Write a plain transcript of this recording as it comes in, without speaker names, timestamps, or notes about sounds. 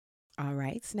All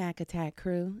right, Snack Attack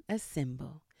crew,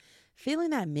 assemble. Feeling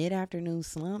that mid-afternoon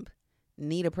slump?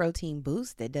 Need a protein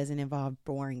boost that doesn't involve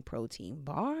boring protein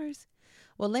bars?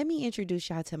 Well, let me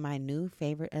introduce y'all to my new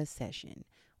favorite obsession,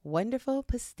 Wonderful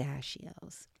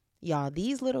Pistachios. Y'all,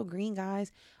 these little green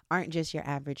guys aren't just your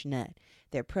average nut.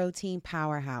 They're protein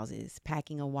powerhouses,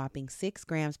 packing a whopping 6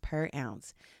 grams per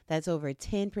ounce. That's over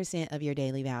 10% of your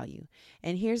daily value.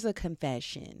 And here's a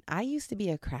confession. I used to be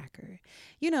a cracker.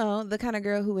 You know, the kind of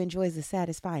girl who enjoys the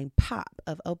satisfying pop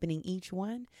of opening each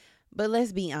one. But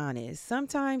let's be honest,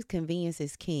 sometimes convenience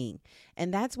is king.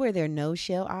 And that's where their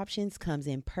no-shell options comes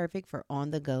in perfect for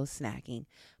on-the-go snacking.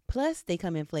 Plus, they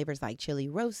come in flavors like chili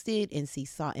roasted and sea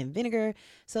salt and vinegar.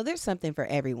 So there's something for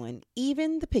everyone,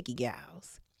 even the picky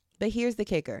gals. But here's the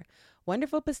kicker.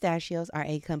 Wonderful Pistachios are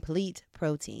a complete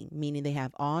protein, meaning they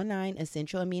have all 9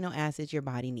 essential amino acids your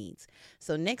body needs.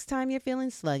 So next time you're feeling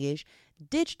sluggish,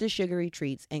 ditch the sugary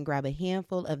treats and grab a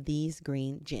handful of these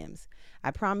green gems.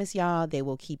 I promise y'all they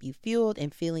will keep you fueled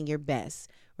and feeling your best,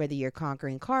 whether you're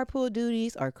conquering carpool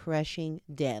duties or crushing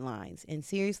deadlines. And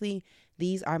seriously,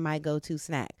 these are my go-to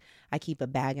snack. I keep a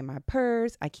bag in my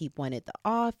purse. I keep one at the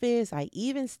office. I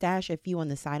even stash a few on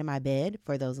the side of my bed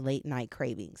for those late night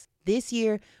cravings. This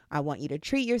year, I want you to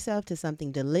treat yourself to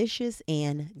something delicious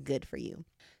and good for you.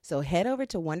 So head over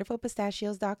to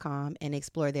wonderfulpistachios.com and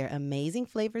explore their amazing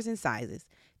flavors and sizes.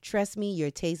 Trust me,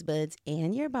 your taste buds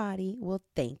and your body will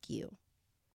thank you.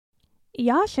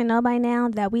 Y'all should know by now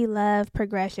that we love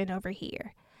progression over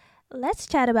here. Let's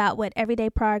chat about what everyday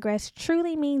progress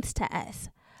truly means to us.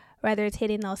 Whether it's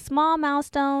hitting those small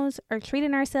milestones or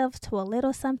treating ourselves to a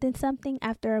little something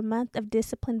after a month of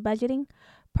disciplined budgeting,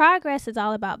 progress is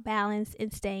all about balance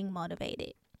and staying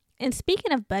motivated. And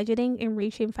speaking of budgeting and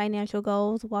reaching financial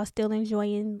goals while still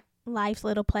enjoying life's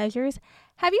little pleasures,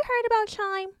 have you heard about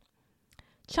Chime?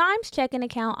 Chime's checking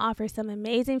account offers some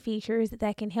amazing features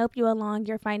that can help you along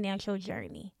your financial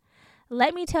journey.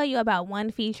 Let me tell you about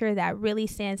one feature that really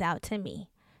stands out to me.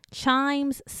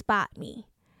 Chime's Spot Me.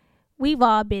 We've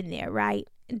all been there, right?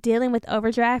 Dealing with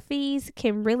overdraft fees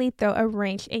can really throw a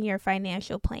wrench in your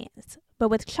financial plans. But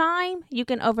with Chime, you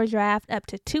can overdraft up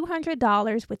to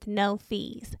 $200 with no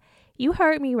fees. You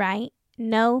heard me right,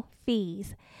 no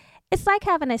fees. It's like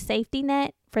having a safety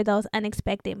net for those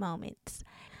unexpected moments.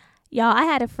 Y'all, I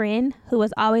had a friend who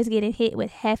was always getting hit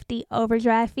with hefty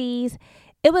overdraft fees.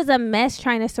 It was a mess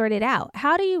trying to sort it out.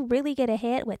 How do you really get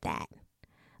ahead with that?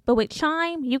 But with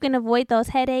Chime, you can avoid those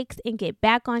headaches and get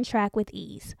back on track with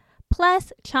ease.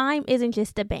 Plus, Chime isn't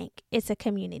just a bank, it's a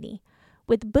community.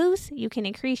 With Boost, you can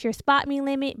increase your Spot Me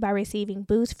limit by receiving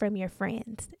boosts from your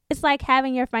friends. It's like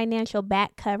having your financial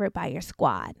back covered by your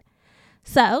squad.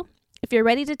 So, if you're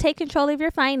ready to take control of your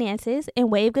finances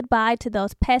and wave goodbye to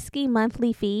those pesky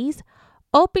monthly fees,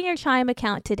 open your Chime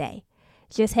account today.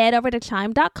 Just head over to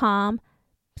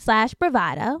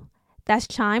chime.com/bravado. That's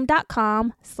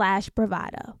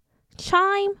chime.com/bravado.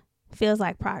 Chime feels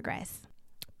like progress.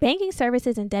 Banking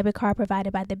services and debit card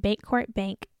provided by the Bancorp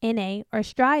Bank, N.A. or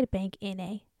Stride Bank,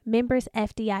 N.A. Members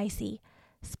FDIC.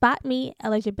 Spot Me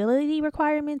eligibility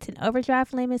requirements and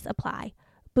overdraft limits apply.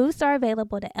 Boosts are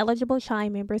available to eligible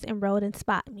Chime members enrolled in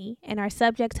Spot Me and are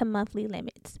subject to monthly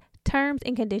limits. Terms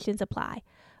and conditions apply.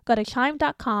 Go to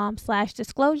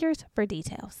chime.com/disclosures for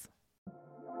details.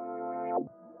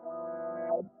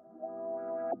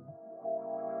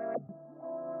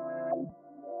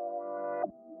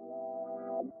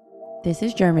 This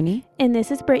is Germany. And this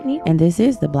is Brittany. And this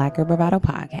is the Black Girl Bravado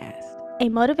Podcast. A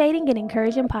motivating and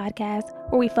encouraging podcast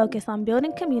where we focus on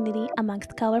building community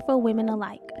amongst colorful women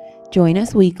alike. Join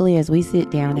us weekly as we sit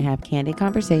down and have candid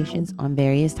conversations on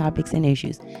various topics and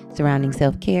issues surrounding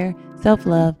self-care,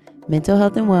 self-love, mental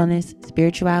health and wellness,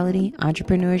 spirituality,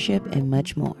 entrepreneurship, and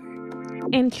much more.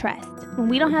 And trust, when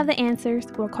we don't have the answers,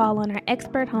 we'll call on our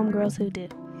expert homegirls who do.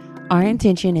 Our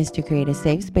intention is to create a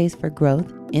safe space for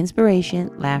growth, inspiration,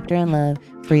 laughter, and love,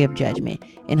 free of judgment,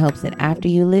 in hopes that after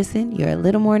you listen, you're a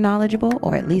little more knowledgeable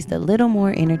or at least a little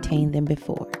more entertained than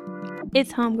before.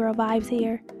 It's homegirl vibes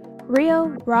here.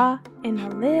 Real, raw, and a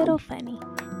little funny.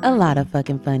 A lot of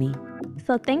fucking funny.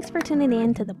 So thanks for tuning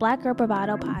in to the Black Girl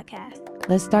Bravado Podcast.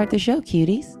 Let's start the show,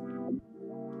 cuties.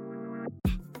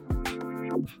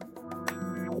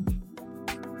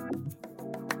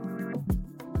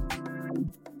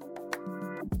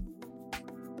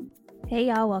 Hey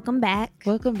y'all, welcome back.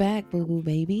 Welcome back, boo-boo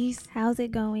babies. How's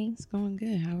it going? It's going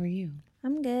good. How are you?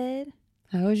 I'm good.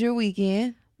 How was your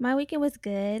weekend? My weekend was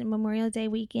good. Memorial Day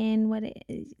weekend.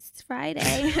 It's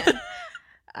Friday.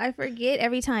 I forget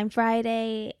every time.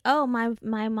 Friday. Oh,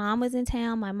 my mom was in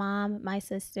town. My mom, my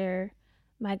sister,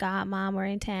 my godmom were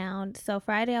in town. So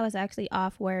Friday I was actually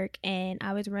off work and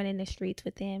I was running the streets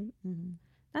with him. Mm-hmm.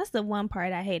 That's the one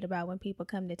part I hate about when people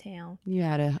come to town. You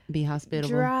gotta be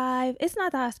hospitable. Drive. It's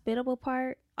not the hospitable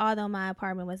part, although my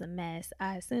apartment was a mess.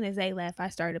 As soon as they left, I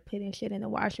started putting shit in the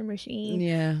washing machine.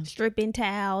 Yeah. Stripping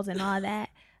towels and all that.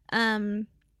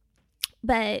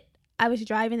 But I was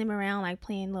driving them around like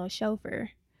playing little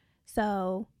chauffeur.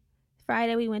 So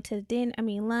Friday we went to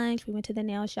lunch. We went to the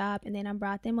nail shop, and then I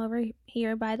brought them over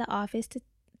here by the office to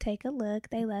take a look.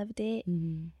 They loved it.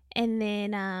 Mm-hmm. And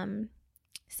then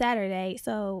Saturday.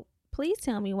 So please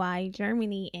tell me why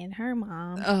Germany and her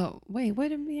mom. Oh wait, what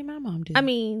did me and my mom do? I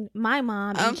mean, my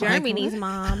mom and Germany's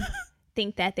mom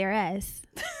think that they're us.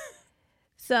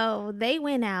 So they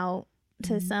went out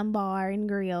to some bar and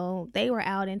grill. They were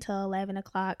out until 11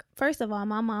 o'clock. First of all,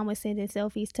 my mom was sending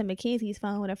selfies to Mackenzie's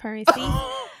phone of her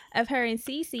and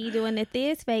Cece doing the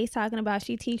this face, talking about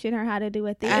she teaching her how to do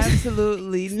a this.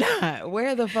 Absolutely not. Where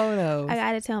are the photos? I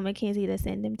gotta tell Mackenzie to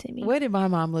send them to me. What did my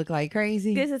mom look like?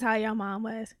 Crazy? This is how your mom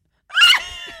was.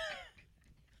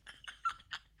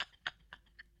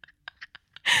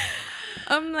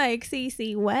 I'm like,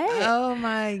 Cece, what? Oh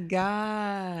my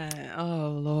God.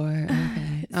 Oh Lord. Okay.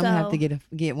 I'm gonna have to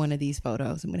get one of these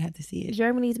photos. I'm gonna have to see it.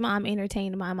 Germany's mom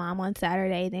entertained my mom on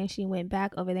Saturday. Then she went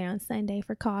back over there on Sunday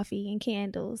for coffee and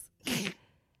candles.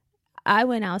 I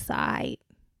went outside.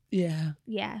 Yeah.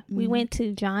 Yeah. Mm-hmm. We went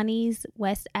to Johnny's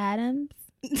West Adams.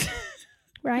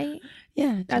 Right?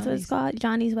 Yeah. That's what it's called.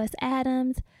 Johnny's West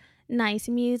Adams. Nice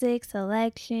music,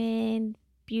 selection,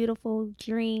 beautiful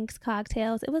drinks,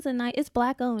 cocktails. It was a nice. It's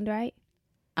black owned, right?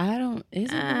 Is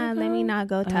it black let me not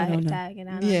go tagging.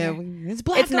 Yeah, it's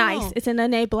black. It's nice. It's in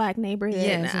a black neighborhood.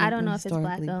 Yeah, I don't know if it's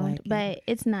black owned, but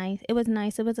it's nice. It was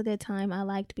nice. It was a good time. I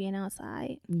liked being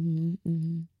outside. Mm-hmm,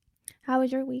 mm-hmm. How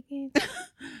was your weekend?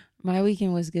 My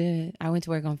weekend was good. I went to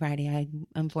work on Friday. I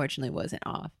unfortunately wasn't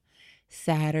off.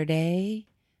 Saturday.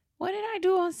 What did I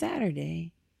do on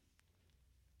Saturday?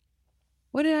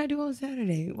 What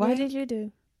did you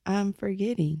do? I'm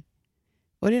forgetting.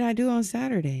 What did I do on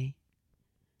Saturday?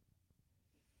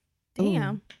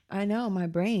 Damn. Ooh, I know, my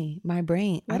brain.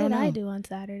 What did I do on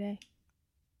Saturday?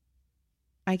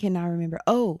 I cannot remember.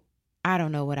 Oh, I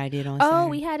don't know what I did on Saturday. Oh,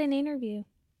 we had an interview.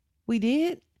 We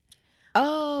did?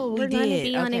 Oh, We're going to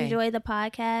be on Enjoy the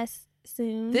Podcast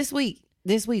soon. This week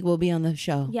we'll be on the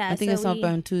show. Yeah, I think it's up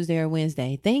on Tuesday or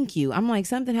Wednesday. Thank you. I'm like,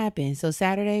 something happened. So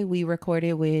Saturday we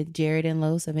recorded with Jared and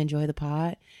Los of Enjoy the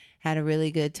Pod. Had a really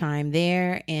good time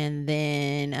there, and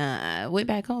then went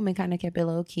back home and kind of kept it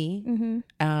low key. Mm-hmm.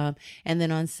 And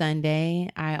then on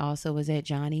Sunday, I also was at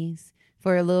Johnny's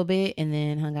for a little bit, and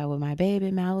then hung out with my babe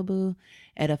in Malibu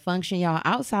at a function. Y'all,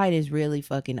 outside is really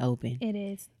fucking open. It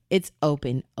is. It's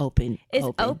open. It's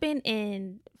open,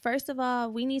 and first of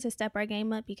all, we need to step our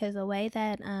game up because the way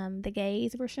that the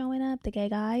gays were showing up, the gay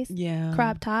guys,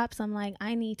 crop tops. I'm like,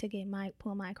 I need to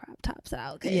pull my crop tops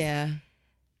out. Yeah.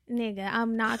 Nigga,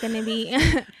 I'm not gonna be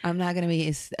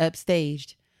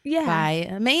upstaged by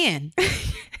a man.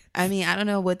 I mean, I don't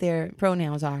know what their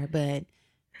pronouns are, but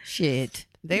shit,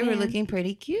 they were looking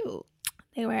pretty cute.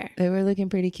 They were looking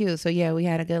pretty cute. So yeah, we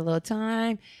had a good little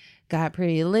time, got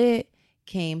pretty lit,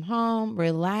 came home,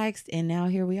 relaxed, and now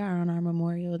here we are on our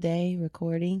Memorial Day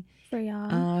recording for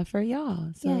y'all.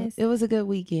 So yes. It was a good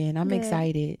weekend. I'm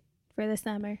excited for the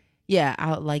summer. Yeah,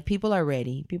 people are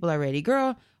ready.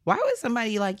 Girl, why would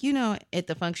somebody at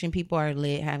the function, people are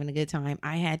lit, having a good time.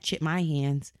 I had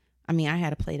I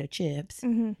had a plate of chips,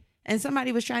 mm-hmm. and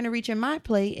somebody was trying to reach in my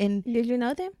plate. And did you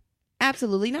know them?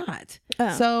 Absolutely not.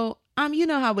 Oh. So, you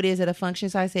know how it is at a function.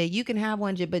 So I said, you can have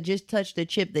one, but just touch the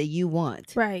chip that you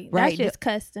want. Right. That's just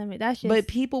custom. But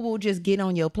people will just get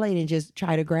on your plate and just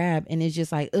try to grab, and it's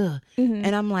just like, ugh. Mm-hmm.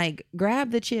 And I'm like, grab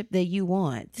the chip that you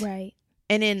want. Right.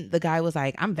 And then the guy was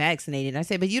like, I'm vaccinated. I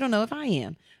said, but you don't know if I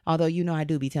am. Although, I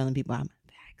do be telling people I'm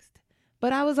vaxxed.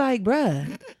 But I was like,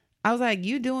 bruh,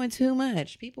 you doing too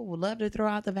much. People would love to throw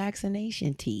out the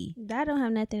vaccination tea. That don't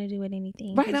have nothing to do with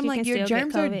anything. Right. I'm like, your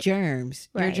germs are germs.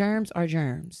 Right. Your germs are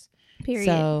germs. Period.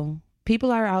 So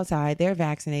people are outside. They're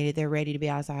vaccinated. They're ready to be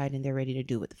outside, and they're ready to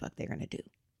do what the fuck they're going to do.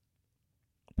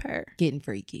 Getting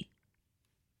freaky.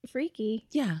 Freaky?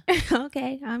 Yeah.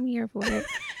 Okay. I'm here for it.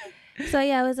 So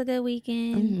yeah, it was a good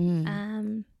weekend.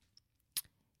 Mm-hmm.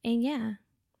 And yeah.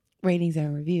 Ratings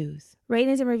and reviews.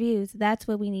 That's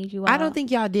what we need you all. I don't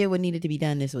think y'all did what needed to be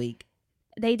done this week.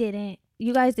 They didn't.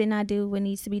 You guys did not do what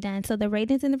needs to be done. So the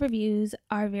ratings and the reviews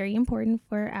are very important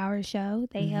for our show.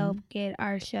 They help get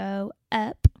our show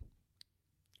up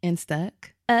and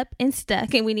stuck.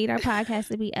 And we need our podcast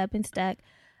to be up and stuck.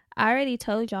 I already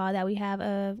told y'all that we have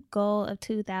a goal of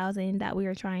 2,000 that we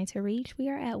are trying to reach. We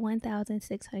are at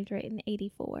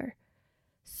 1,684.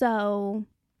 So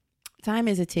time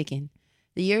is a ticking.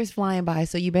 The year's flying by,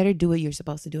 so you better do what you're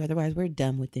supposed to do. Otherwise, we're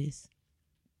done with this.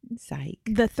 Psych.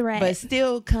 The threat. But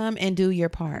still come and do your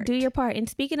part. Do your part. And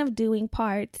speaking of doing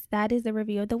parts, that is the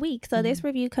review of the week. So this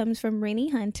review comes from Rennie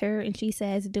Hunter, and she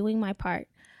says, doing my part.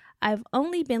 I've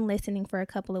only been listening for a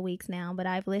couple of weeks now, but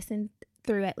I've listened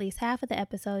through at least half of the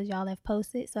episodes y'all have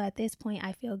posted, so at this point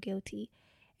I feel guilty.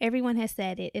 Everyone has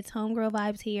said it. It's homegirl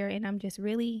vibes here, and I'm just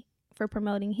really for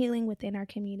promoting healing within our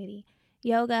community.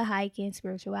 Yoga, hiking,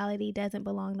 spirituality doesn't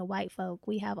belong to white folk.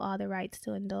 We have all the rights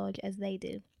to indulge as they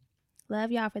do.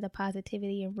 Love y'all for the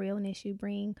positivity and realness you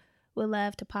bring. Would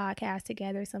love to podcast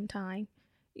together sometime.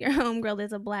 Your homegirl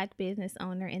is a Black business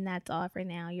owner, and that's all for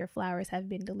now. Your flowers have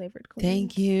been delivered, queen.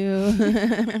 Thank you.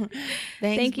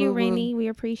 Thank you, Rennie. We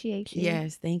appreciate you.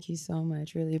 Yes, thank you so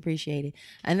much. Really appreciate it.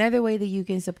 Another way that you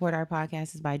can support our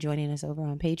podcast is by joining us over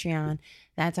on Patreon.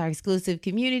 That's our exclusive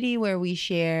community where we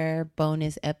share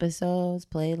bonus episodes,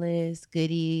 playlists,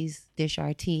 goodies, dish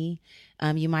our tea.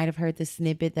 You might have heard the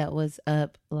snippet that was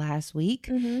up last week.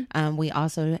 We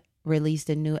also released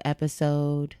a new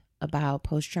episode about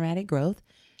post-traumatic growth.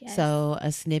 Yes. So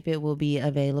a snippet will be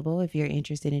available if you're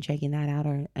interested in checking that out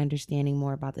or understanding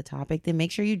more about the topic. Then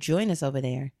make sure you join us over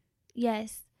there.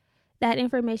 Yes. That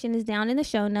information is down in the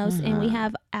show notes, and we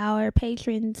have our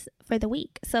patrons for the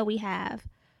week. So we have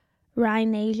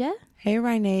Rhinasia. Hey,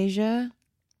 Rhinasia.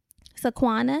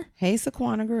 Saquana. Hey,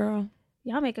 Saquana girl.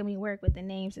 Y'all making me work with the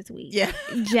names this week. Yeah.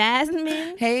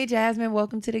 Jasmine. Hey, Jasmine.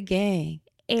 Welcome to the gang.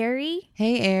 Airy.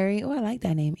 Hey, Airy. Oh, I like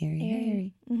that name, Airy.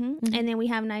 Airy. And then we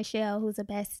have Nichelle, who's a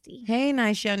bestie. Hey,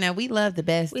 Nichelle. Now, we love the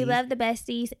besties. We love the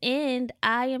besties. And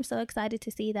I am so excited to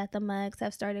see that the mugs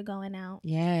have started going out.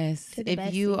 Yes.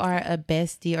 If you are a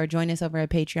bestie or join us over at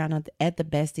Patreon at the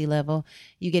bestie level,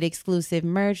 you get exclusive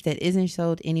merch that isn't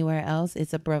sold anywhere else.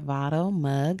 It's a Bravado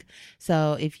mug.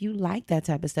 So if you like that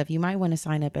type of stuff, you might want to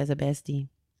sign up as a bestie.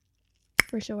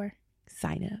 For sure.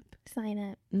 Sign up. Sign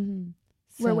up.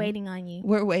 So, we're waiting on you.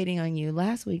 We're waiting on you.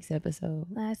 Last week's episode.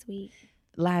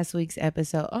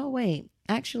 Oh, wait.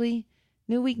 Actually,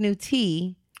 new week, new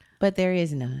tea, but there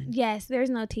is none. Yes, there's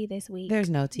no tea this week. There's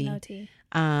no tea. No tea.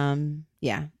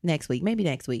 Yeah, next week. Maybe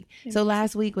next week. So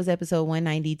last week was episode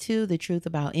 192, The Truth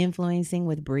About Influencing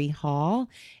with Bree Hall.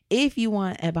 If you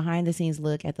want a behind the scenes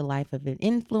look at the life of an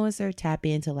influencer, tap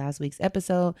into last week's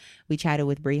episode. We chatted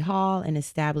with Bree Hall, an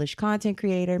established content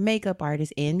creator, makeup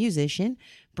artist, and musician.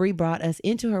 Bree brought us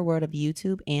into her world of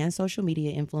YouTube and social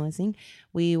media influencing.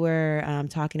 We were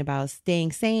talking about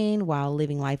staying sane while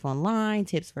living life online,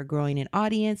 tips for growing an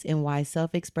audience, and why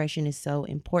self-expression is so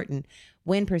important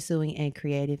when pursuing any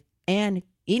creative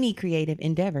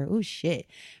endeavor. Oh shit.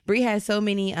 Bree has so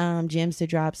many gems to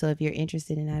drop. So if you're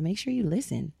interested in that, make sure you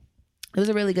listen. It was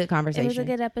a really good conversation. It was a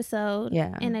good episode.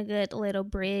 Yeah. And a good little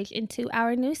bridge into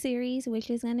our new series, which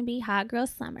is going to be Hot Girl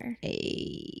Summer.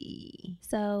 Hey.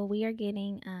 So we are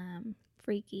getting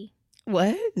freaky.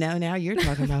 What? Now you're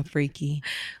talking about freaky.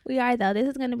 We are, though. This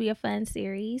is going to be a fun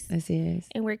series. This is.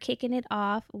 And we're kicking it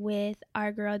off with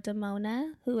our girl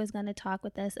Damona, who is going to talk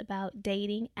with us about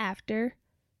dating after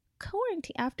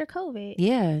quarantine, after COVID.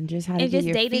 Yeah, and just how to and get just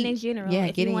your dating feet. in general. Yeah,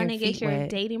 if you want to get your wet.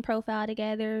 dating profile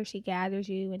together, she gathers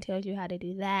you and tells you how to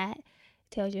do that.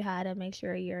 Tells you how to make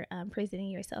sure you're presenting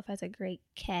yourself as a great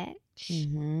catch.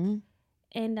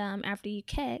 And after you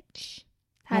catch,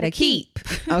 how to keep.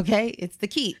 Okay, it's the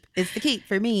keep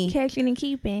for me. Catching and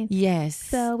keeping. Yes.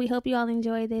 So we hope you all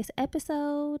enjoy this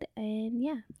episode, and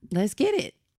yeah, let's get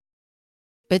it.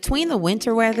 Between the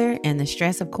winter weather and the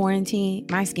stress of quarantine,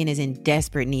 my skin is in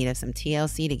desperate need of some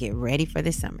TLC to get ready for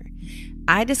the summer.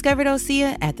 I discovered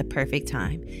Osea at the perfect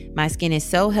time. My skin is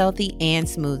so healthy and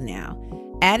smooth now.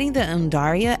 Adding the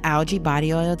Undaria algae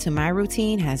body oil to my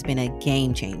routine has been a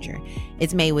game changer.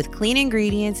 It's made with clean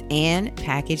ingredients and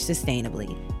packaged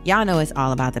sustainably. Y'all know it's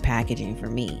all about the packaging for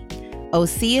me.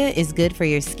 Osea is good for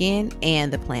your skin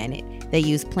and the planet. They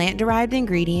use plant-derived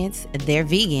ingredients, they're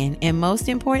vegan, and most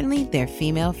importantly, they're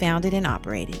female-founded and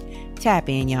operated. Tap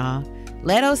in, y'all.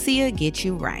 Let Osea get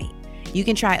you right. You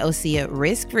can try Osea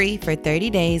risk-free for 30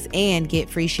 days and get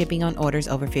free shipping on orders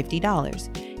over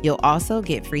 $50. You'll also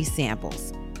get free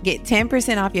samples. Get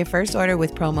 10% off your first order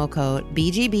with promo code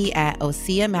BGB at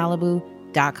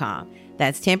OseaMalibu.com.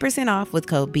 That's 10% off with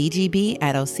code BGB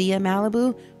at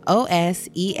OseaMalibu,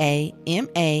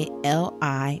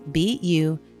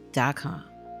 OseaMalibu.com.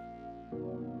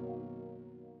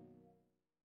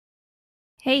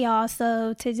 Hey y'all,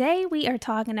 so today we are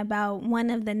talking about one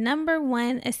of the number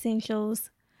one essentials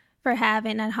for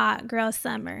having a hot girl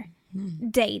summer,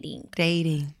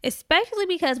 Dating. Especially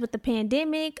because with the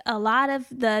pandemic, a lot of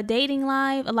our dating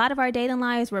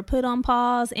lives were put on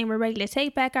pause, and we're ready to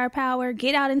take back our power,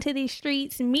 get out into these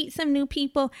streets, meet some new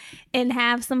people, and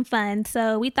have some fun.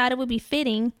 So we thought it would be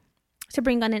fitting to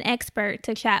bring on an expert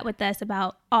to chat with us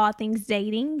about all things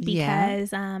dating,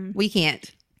 because we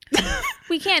can't.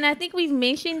 We can't. I think we've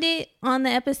mentioned it on the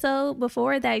episode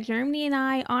before that Germany and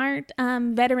I aren't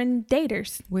veteran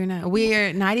daters. We're not.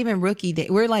 We're not even rookie.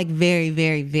 We're like very,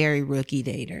 very, very rookie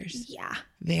daters. Yeah.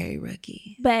 Very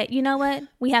rookie. But you know what?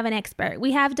 We have an expert.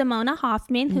 We have Damona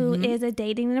Hoffman, who is a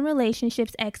dating and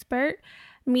relationships expert,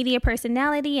 media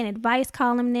personality and advice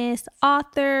columnist,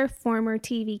 author, former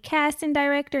TV casting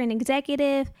director and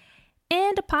executive,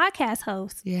 and a podcast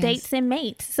host, yes. Dates and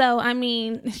Mates. So, I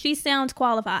mean, she sounds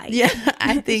qualified. Yeah,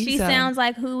 I think she sounds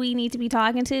like who we need to be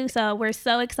talking to. So we're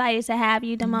so excited to have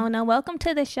you, Damona. Welcome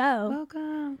to the show.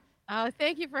 Welcome. Oh,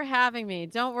 thank you for having me.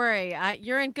 Don't worry.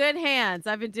 You're in good hands.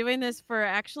 I've been doing this for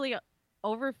actually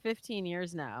over 15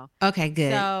 years now. Okay,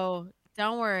 good. So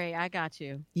don't worry. I got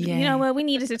you. Yeah. You know what? We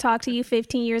needed to talk to you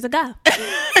 15 years ago.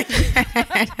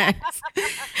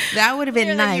 That would have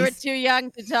been nice. You were too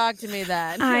young to talk to me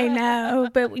then. I know.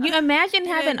 But you imagine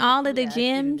having all of the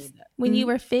gems when you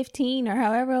were 15 or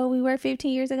however old we were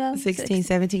 15 years ago. 16,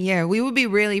 17. Yeah. We would be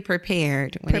really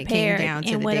prepared when it came down to the dating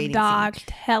scene. And would have dodged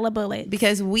hella bullets.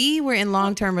 Because we were in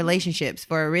long-term relationships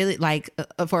for a really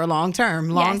for a long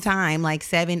time, like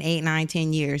 7, 8, 9,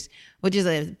 10 years, which is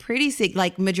a pretty sick,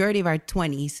 like majority of our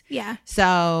 20s. Yeah.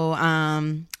 So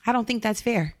I don't think that's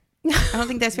fair. I don't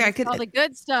think that's fair. I could all the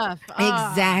good stuff.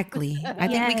 Exactly. I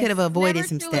think we could have avoided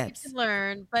some steps. To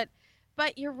learn, but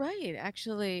you're right.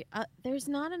 Actually, there's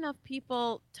not enough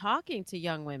people talking to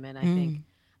young women. I think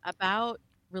about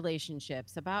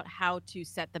relationships, about how to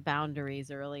set the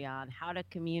boundaries early on, how to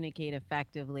communicate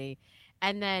effectively,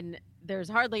 and then there's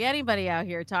hardly anybody out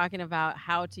here talking about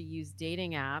how to use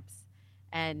dating apps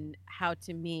and how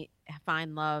to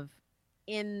find love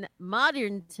in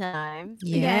modern times.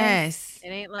 Yes. It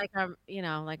ain't like our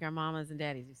mamas and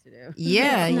daddies used to do.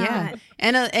 Yeah, yeah.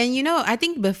 And I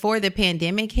think before the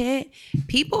pandemic hit,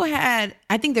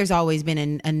 I think there's always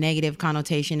been a negative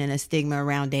connotation and a stigma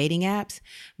around dating apps.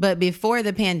 But before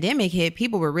the pandemic hit,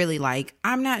 people were really like,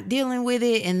 I'm not dealing with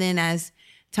it. And then as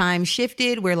time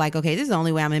shifted, we're like, okay, this is the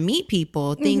only way I'm gonna meet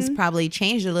people. Things probably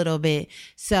changed a little bit.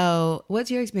 So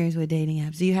what's your experience with dating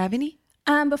apps? Do you have any?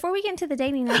 Before we get into the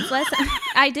dating apps,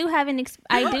 I do have an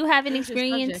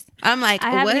experience. I'm like, I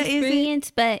have what an experience, is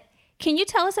it? But can you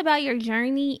tell us about your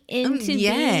journey into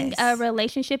being a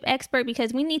relationship expert?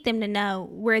 Because we need them to know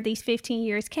where these 15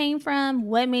 years came from,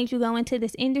 what made you go into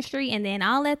this industry, and then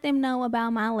I'll let them know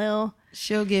about my little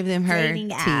She'll give them her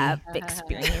dating app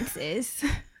experiences.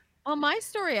 Well, my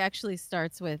story actually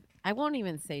starts with, I won't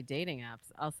even say dating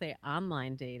apps. I'll say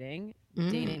online dating,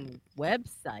 dating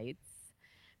websites.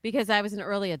 Because I was an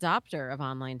early adopter of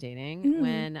online dating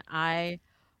when I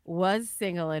was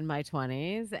single in my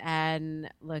 20s and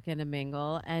looking to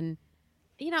mingle. And,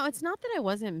 it's not that I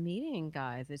wasn't meeting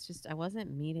guys. It's just I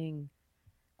wasn't meeting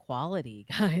quality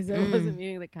guys. I wasn't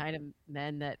meeting the kind of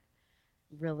men that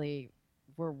really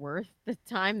were worth the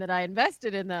time that I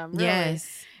invested in them. Really.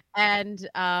 Yes. And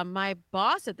my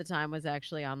boss at the time was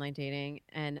actually online dating.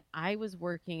 And I was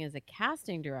working as a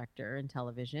casting director in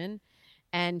television.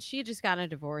 And she had just gotten a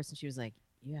divorce, and she was like,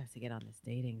 you have to get on this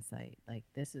dating site. Like,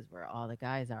 this is where all the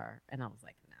guys are. And I was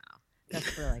like, no, that's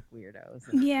for like weirdos.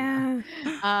 Yeah.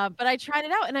 But I tried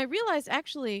it out, and I realized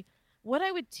actually what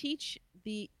I would teach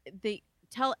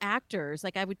tell actors,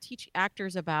 like I would teach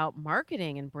actors about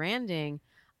marketing and branding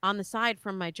on the side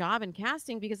from my job in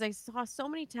casting, because I saw so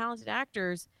many talented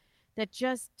actors that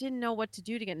just didn't know what to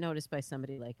do to get noticed by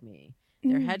somebody like me.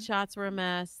 Their headshots were a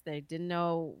mess. They didn't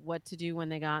know what to do when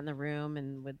they got in the room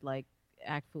and would like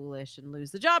act foolish and lose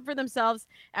the job for themselves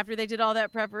after they did all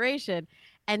that preparation.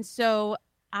 And so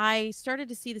I started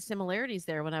to see the similarities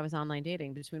there when I was online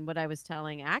dating between what I was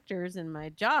telling actors in my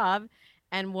job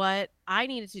and what I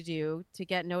needed to do to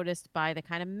get noticed by the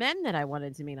kind of men that I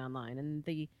wanted to meet online.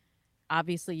 And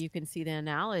obviously you can see the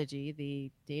analogy.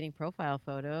 The dating profile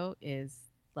photo is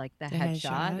like the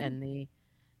headshot, and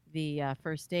the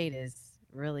first date is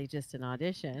really just an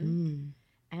audition.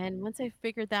 And once I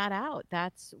figured that out,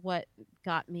 that's what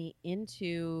got me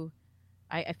into,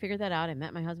 I figured that out. I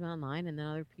met my husband online, and then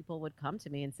other people would come to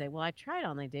me and say, well, I tried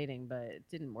online dating, but it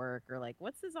didn't work. Or like,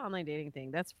 what's this online dating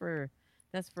thing? That's for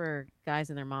guys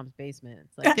in their mom's basement.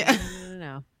 It's like,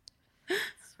 no.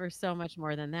 It's for so much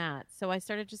more than that. So I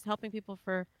started just helping people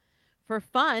for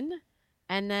fun.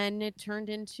 And then it turned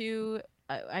into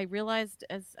I realized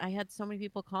as I had so many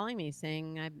people calling me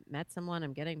saying, I met someone,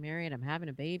 I'm getting married, I'm having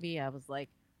a baby. I was like,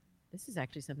 this is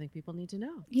actually something people need to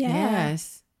know. Yeah.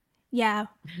 Yes. Yeah.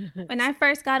 When I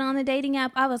first got on the dating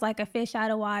app, I was like a fish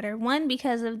out of water. One,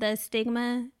 because of the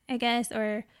stigma, I guess,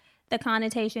 or the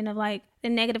connotation of like the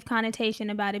negative connotation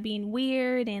about it being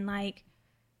weird. And like,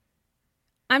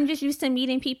 I'm just used to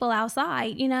meeting people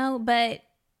outside, you know? But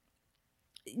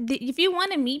if you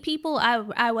want to meet people,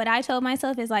 what I told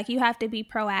myself is like, you have to be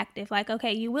proactive. Like,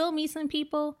 okay, you will meet some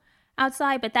people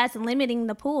outside, but that's limiting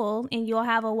the pool, and you'll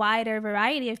have a wider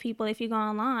variety of people if you go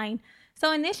online.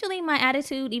 So initially my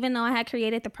attitude, even though I had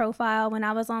created the profile when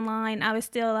I was online, I was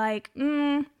still like,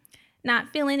 not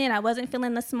feeling it. I wasn't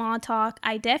feeling the small talk.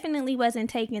 I definitely wasn't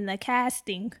taking the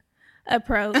casting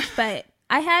approach, but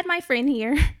I had my friend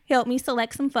here help me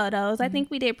select some photos. I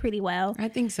think we did pretty well. I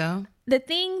think so. The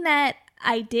thing that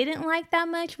I didn't like that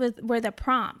much were the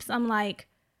prompts. I'm like,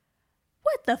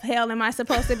 what the hell am I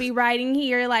supposed to be writing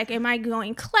here? Like, am I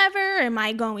going clever? Am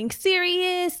I going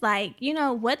serious? Like, you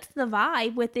know, what's the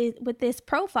vibe with this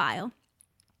profile?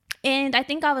 And I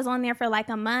think I was on there for like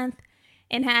a month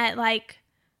and had like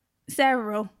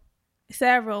several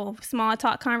small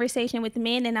talk conversation with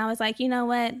men. And I was like, you know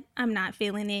what? I'm not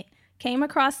feeling it. Came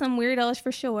across some weirdos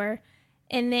for sure.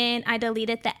 And then I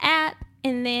deleted the app.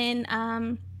 And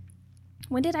then,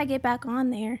 when did I get back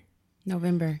on there?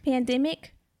 November.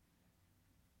 Pandemic?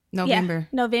 November.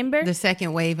 Yeah, November. The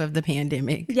second wave of the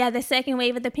pandemic. Yeah, the second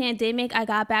wave of the pandemic, I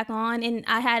got back on, and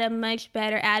I had a much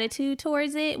better attitude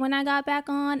towards it when I got back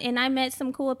on, and I met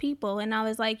some cool people, and I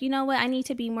was like, you know what, I need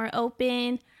to be more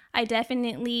open. I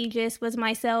definitely just was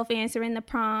myself answering the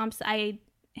prompts. I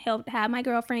helped have my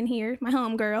girlfriend here, my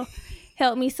homegirl,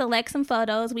 help me select some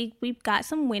photos. We got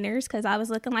some winners because I was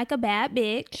looking like a bad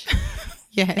bitch.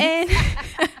 Yes.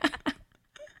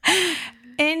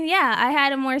 And yeah, I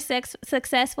had a more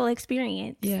successful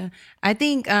experience. Yeah. I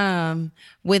think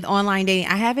with online dating,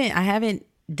 I haven't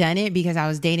done it because I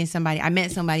was dating somebody. I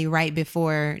met somebody right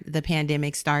before the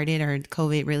pandemic started or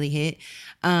COVID really hit.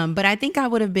 But I think I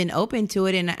would have been open to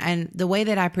it. And the way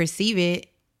that I perceive it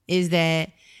is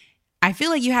that I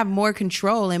feel like you have more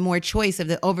control and more choice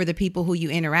over the people who you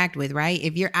interact with, right?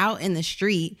 If you're out in the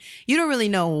street, you don't really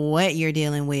know what you're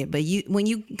dealing with. But when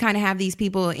you kind of have these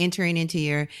people entering into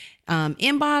your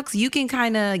inbox, you can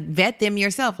kind of vet them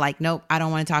yourself. Like, nope, I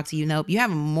don't want to talk to you. Nope. You have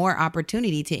more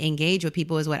opportunity to engage with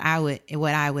people is what I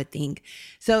would think.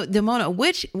 So, Damona,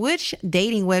 which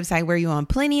dating website were you on?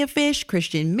 Plenty of Fish,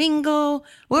 Christian Mingle?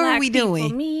 What were we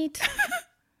doing? Meet.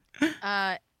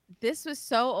 This was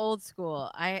so old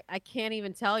school. I can't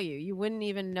even tell you. You wouldn't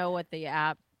even know what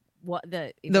the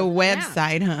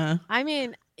website, huh? I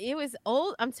mean, it was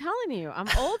old. I'm telling you, I'm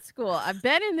old school. I've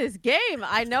been in this game.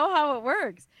 I know how it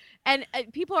works. And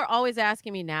people are always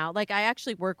asking me now. Like, I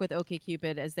actually work with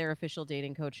OkCupid as their official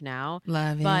dating coach now.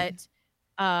 Love it. But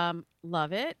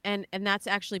love it. And that's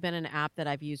actually been an app that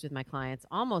I've used with my clients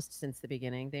almost since the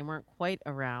beginning. They weren't quite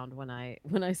around when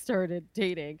I started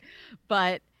dating,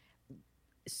 but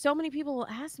so many people will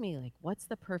ask me, like, what's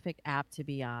the perfect app to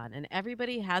be on? And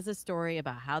everybody has a story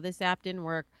about how this app didn't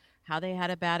work, how they had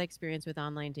a bad experience with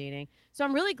online dating. So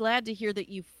I'm really glad to hear that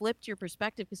you flipped your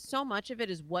perspective, because so much of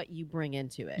it is what you bring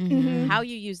into it, Mm-hmm. how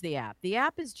you use the app. The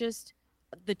app is just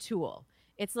the tool.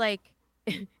 It's like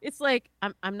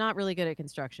I'm not really good at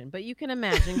construction, but you can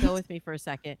imagine, go with me for a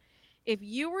second. If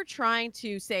you were trying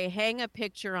to say, hang a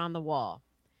picture on the wall,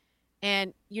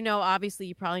 and obviously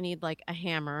you probably need like a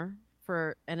hammer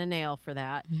and a nail for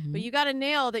that. Mm-hmm. But you got a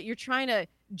nail that you're trying to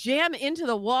jam into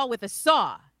the wall with a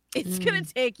saw. It's going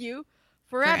to take you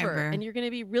forever. And you're going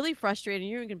to be really frustrated.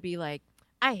 And you're going to be like,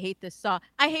 I hate this saw.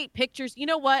 I hate pictures. You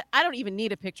know what? I don't even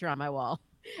need a picture on my wall.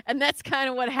 And that's kind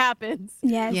of what happens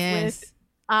with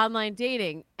online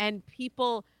dating. And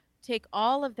people take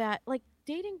all of that. Like,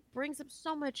 dating brings up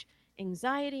so much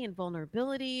anxiety and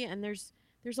vulnerability. And there's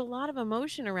a lot of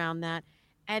emotion around that.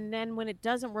 And then when it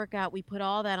doesn't work out, we put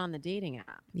all that on the dating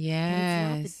app.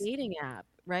 Yes. And it's not the dating app,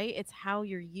 right? It's how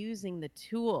you're using the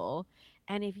tool.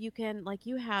 And if you can, like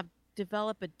you have,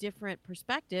 develop a different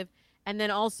perspective, and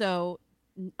then also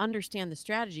understand the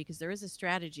strategy, because there is a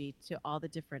strategy to all the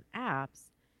different apps,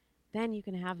 then you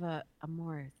can have a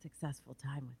more successful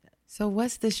time with it. So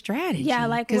what's the strategy? Yeah,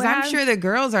 like, because I'm sure the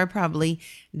girls are probably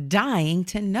dying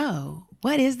to know,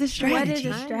 what is the strategy? What is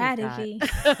the strategy?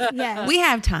 Yeah. We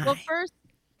have time. Well, first,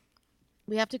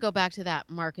 we have to go back to that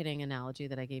marketing analogy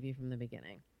that I gave you from the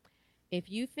beginning. If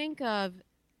you think of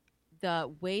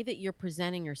the way that you're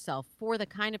presenting yourself for the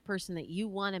kind of person that you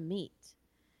want to meet,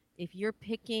 if you're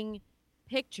picking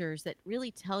pictures that really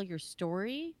tell your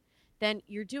story, then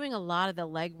you're doing a lot of the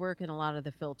legwork and a lot of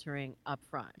the filtering up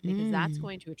front, because that's Mm.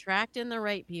 going to attract in the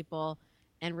right people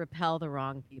and repel the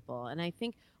wrong people. And I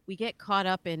think we get caught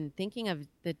up in thinking of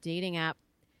the dating app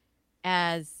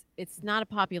as it's not a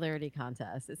popularity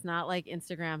contest. It's not like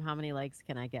Instagram, how many likes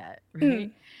can I get, right?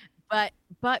 Mm. But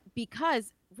but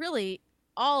because really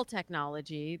all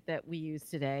technology that we use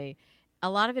today, a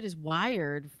lot of it is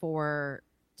wired for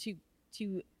to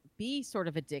to be sort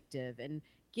of addictive and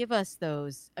give us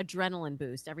those adrenaline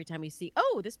boost every time we see,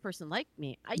 oh, this person liked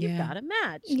me. You've Yeah. got a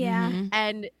match. Yeah. Mm-hmm.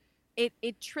 And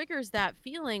it triggers that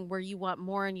feeling where you want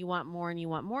more and you want more and you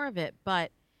want more of it.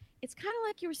 But it's kind of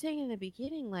like you were saying in the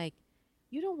beginning, like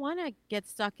you don't want to get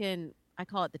stuck in, I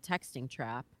call it the texting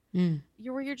trap. Mm.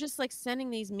 You're just like sending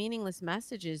these meaningless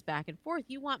messages back and forth.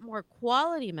 You want more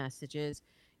quality messages.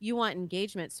 You want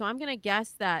engagement. So I'm going to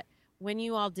guess that when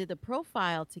you all did the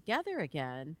profile together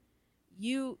again,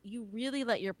 you really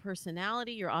let your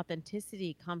personality, your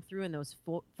authenticity come through in those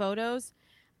photos.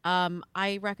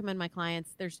 I recommend my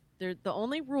clients. The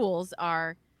only rules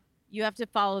are you have to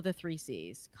follow the 3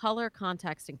 C's: color,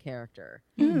 context, and character.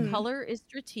 Mm. Mm. Color is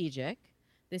strategic.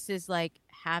 This is like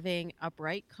having a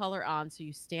bright color on so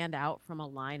you stand out from a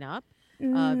lineup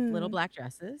of little Mm. black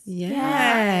dresses.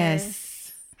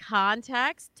 Yes.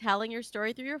 Context, telling your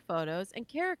story through your photos, and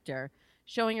character,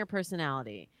 showing your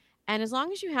personality. And as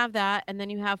long as you have that, and then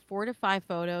you have 4 to 5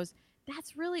 photos,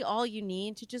 that's really all you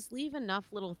need to just leave enough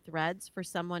little threads for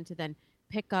someone to then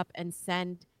pick up and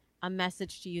send a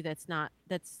message to you that's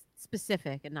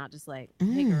specific and not just like,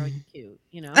 hey girl, you Mm. cute,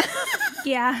 you know?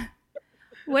 Yeah.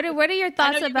 What are your I know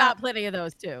thoughts you've about got plenty of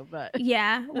those too, but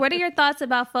Yeah. What are your thoughts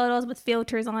about photos with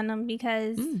filters on them?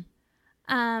 Because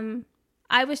Mm.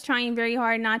 I was trying very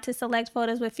hard not to select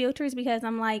photos with filters because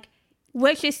I'm like,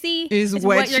 what you see Is is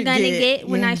what what you're you gonna get. get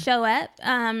when I Yeah. show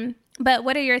up. But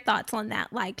what are your thoughts on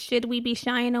that? Like, should we be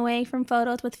shying away from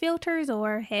photos with filters,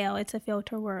 or hell, it's a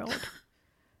filter world?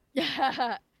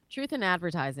 yeah, truth in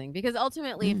advertising. Because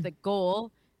ultimately, if Mm. the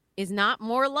goal is not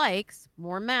more likes,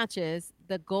 more matches,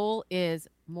 the goal is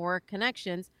more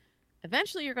connections,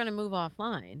 eventually you're going to move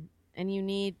offline and you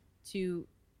need to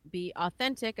be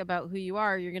authentic about who you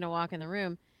are. You're going to walk in the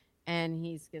room and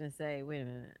he's going to say, wait a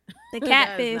minute, The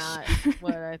that is catfish. not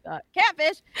what I thought.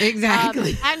 Catfish.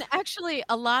 Exactly. And actually,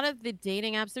 a lot of the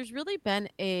dating apps, there's really been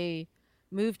a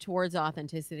move towards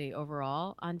authenticity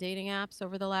overall on dating apps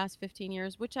over the last 15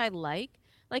 years, which I like.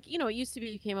 Like, it used to be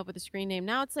you came up with a screen name.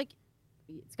 Now it's like,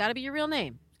 it's got to be your real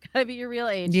name. It's got to be your real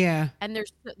age. Yeah. And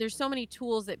there's so many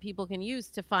tools that people can use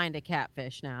to find a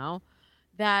catfish now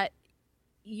that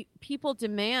people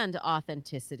demand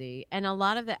authenticity. And a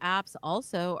lot of the apps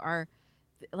also are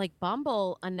like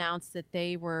Bumble announced that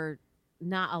they were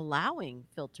not allowing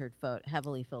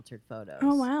heavily filtered Oh photos.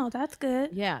 wow, that's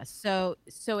good. Yeah, so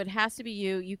it has to be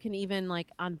you. You can even like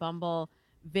on Bumble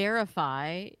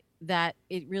verify that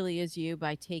it really is you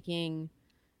by taking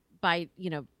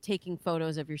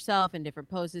photos of yourself in different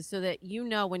poses so that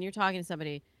when you're talking to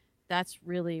somebody that's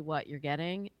really what you're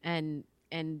getting, and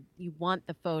you want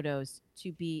the photos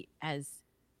to be as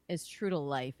true to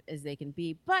life as they can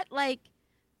be, but like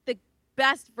the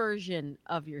best version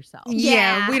of yourself.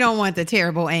 Yeah, we Yeah. don't want the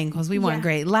terrible angles. We want Yeah.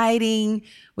 great lighting.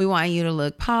 We want you to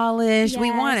look polished.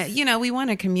 We want Yes. to, we want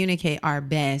to communicate our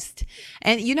best.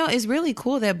 And, it's really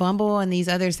cool that Bumble and these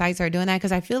other sites are doing that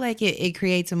because I feel like it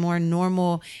creates a more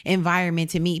normal environment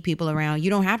to meet people around. You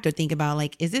don't have to think about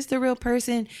like, is this the real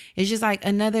person? It's just like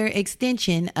another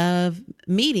extension of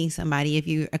meeting somebody. If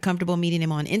you are comfortable meeting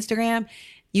them on Instagram,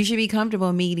 you should be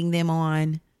comfortable meeting them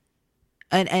on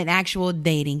an actual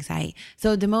dating site.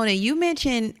 So Damona, you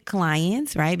mentioned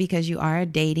clients, right? Because you are a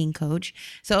dating coach.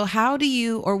 So how do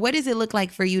you, or what does it look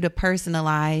like for you to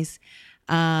personalize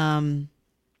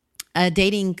a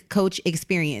dating coach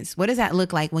experience? What does that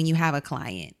look like when you have a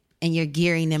client and you're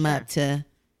gearing them Sure. up to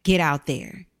get out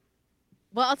there?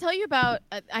 Well, I'll tell you about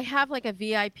I have like a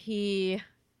VIP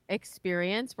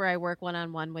experience where I work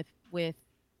one-on-one with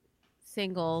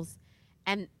singles,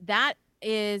 and that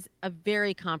is a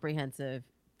very comprehensive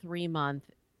 3-month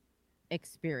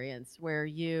experience where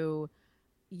you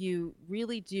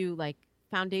really do like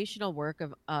foundational work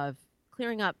of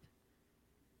clearing up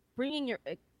bringing your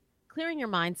clearing your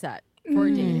mindset for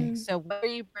dating. Mm. So what are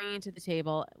you bringing to the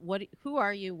table? Who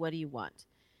are you? What do you want?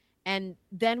 And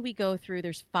then we go through,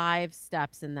 there's 5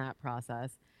 steps in that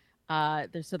process.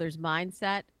 There's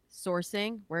mindset,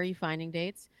 sourcing, where are you finding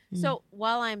dates? So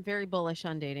while I'm very bullish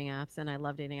on dating apps and I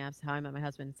love dating apps, how I met my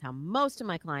husband, it's how most of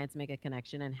my clients make a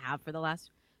connection and have for the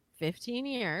last 15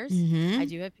 years. I Mm-hmm.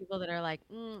 do have people that are like,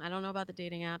 I don't know about the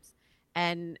dating apps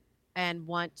and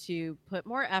want to put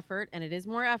more effort, and it is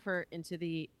more effort into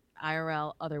the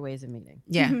IRL, other ways of meeting,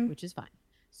 Yeah. Mhm. which is fine.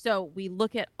 So we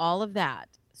look at all of that,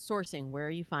 sourcing, where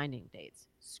are you finding dates?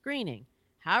 Screening,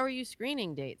 how are you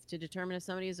screening dates to determine if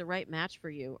somebody is the right match for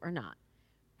you or not?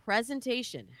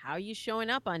 Presentation, how are you showing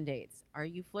up on dates? Are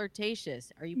you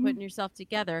flirtatious? Are you Mhm. putting yourself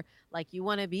together like you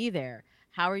want to be there?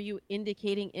 How are you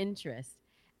indicating interest?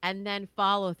 And then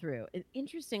follow through.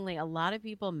 Interestingly, a lot of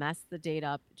people mess the date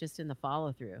up just in the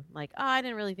follow through. Like, oh, I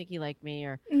didn't really think he liked me,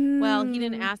 or, well, he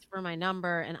didn't Mm. ask for my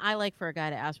number, and I like for a guy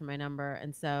to ask for my number,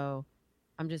 and so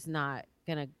I'm just not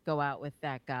gonna go out with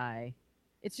that guy.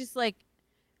 It's just like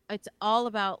it's all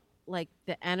about like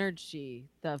the energy,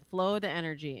 the flow of the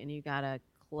energy, and you gotta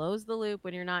close the loop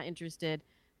when you're not interested,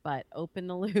 but open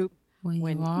the loop When you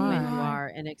when you are. are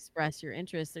and express your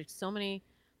interest. There's so many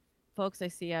folks I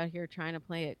see out here trying to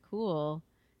play it cool,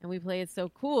 and we play it so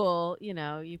cool,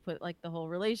 you put like the whole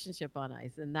relationship on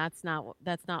ice, and that's not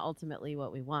ultimately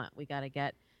what we want. We got to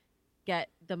get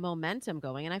the momentum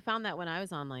going. And I found that when I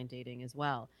was online dating as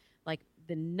well. Like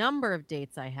the number of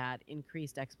dates I had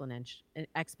increased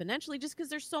exponentially just because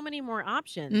there's so many more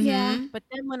options. Yeah. Mhm. But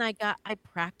then when I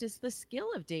practiced the skill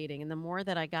of dating, and the more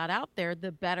that I got out there,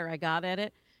 the better I got at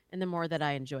it and the more that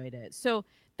I enjoyed it. So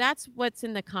that's what's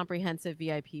in the comprehensive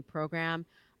VIP program.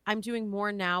 I'm doing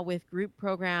more now with group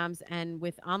programs and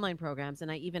with online programs.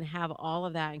 And I even have all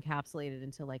of that encapsulated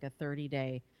into like a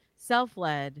 30-day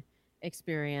self-led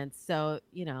experience. So,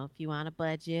 if you want a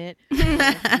budget, or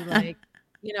if you like,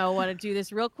 want to do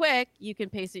this real quick, you can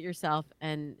pace it yourself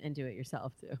and do it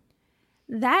yourself too.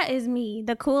 That is me,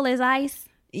 the cool as ice.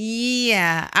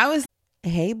 Yeah,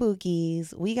 Hey,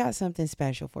 Bookies, we got something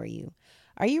special for you.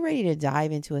 Are you ready to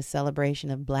dive into a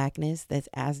celebration of Blackness that's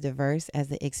as diverse as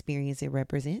the experience it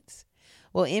represents?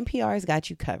 Well, NPR's got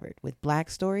you covered with Black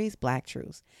Stories, Black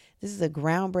Truths. This is a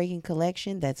groundbreaking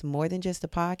collection that's more than just a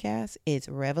podcast, it's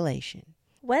revelation.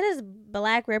 What does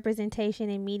Black representation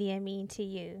in media mean to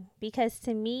you? Because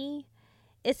to me,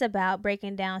 it's about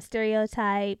breaking down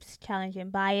stereotypes, challenging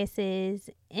biases,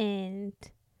 and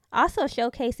also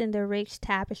showcasing the rich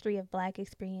tapestry of Black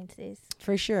experiences.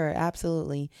 For sure,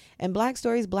 absolutely. And Black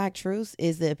Stories, Black Truths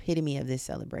is the epitome of this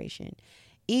celebration.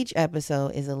 Each episode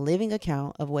is a living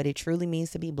account of what it truly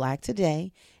means to be Black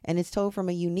today, and it's told from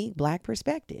a unique Black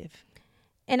perspective.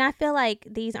 And I feel like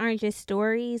these aren't just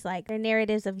stories, like they're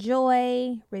narratives of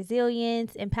joy,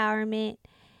 resilience, empowerment,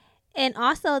 and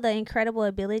also the incredible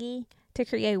ability to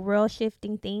create world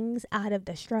shifting things out of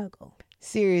the struggle.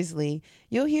 Seriously,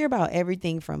 you'll hear about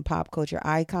everything from pop culture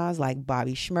icons like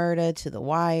Bobby Shmurda to The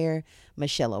Wire,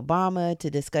 Michelle Obama,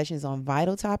 to discussions on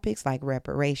vital topics like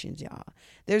reparations, y'all.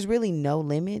 There's really no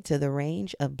limit to the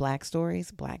range of Black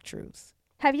Stories, Black Truths.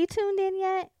 Have you tuned in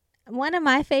yet? One of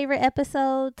my favorite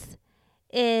episodes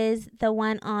is the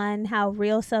one on how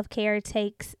real self-care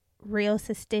takes real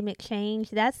systemic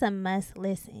change. That's a must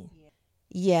listen.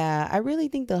 Yeah, I really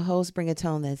think the hosts bring a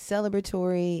tone that's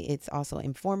celebratory, it's also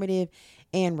informative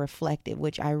and reflective,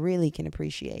 which I really can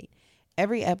appreciate.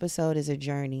 Every episode is a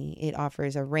journey. It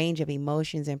offers a range of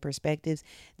emotions and perspectives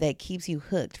that keeps you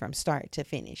hooked from start to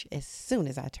finish. As soon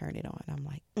as I turn it on, I'm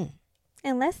like,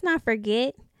 And let's not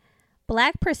forget,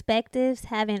 Black perspectives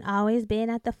haven't always been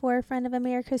at the forefront of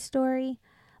America's story,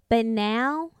 but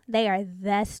now they are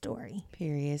the story.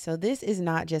 Period. So this is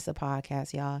not just a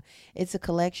podcast, y'all. It's a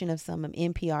collection of some of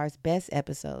NPR's best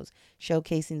episodes,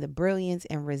 showcasing the brilliance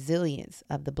and resilience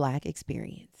of the Black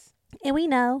experience. And we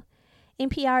know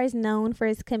NPR is known for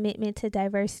its commitment to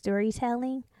diverse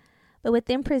storytelling, but with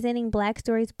them presenting Black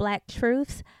stories, Black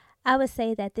truths, I would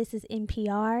say that this is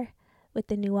NPR with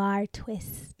the noir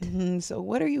twist. So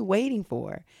what are you waiting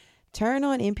for? Turn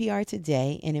on NPR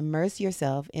today and immerse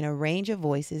yourself in a range of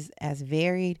voices as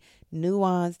varied,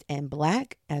 nuanced, and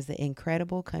Black as the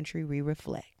incredible country we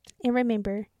reflect. And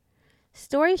remember,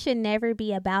 stories should never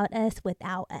be about us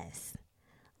without us.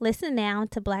 Listen now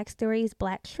to Black Stories,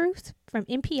 Black Truths from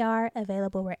NPR,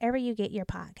 available wherever you get your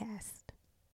podcast.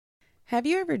 Have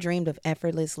you ever dreamed of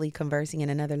effortlessly conversing in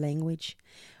another language?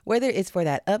 Whether it's for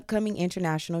that upcoming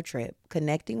international trip,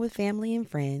 connecting with family and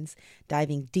friends,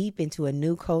 diving deep into a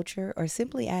new culture, or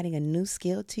simply adding a new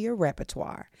skill to your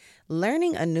repertoire,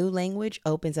 learning a new language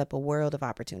opens up a world of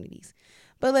opportunities.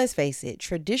 But let's face it,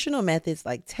 traditional methods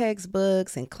like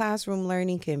textbooks and classroom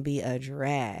learning can be a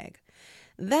drag.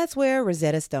 That's where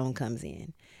Rosetta Stone comes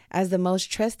in. As the most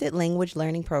trusted language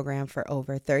learning program for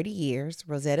over 30 years,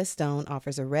 Rosetta Stone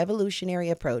offers a revolutionary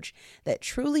approach that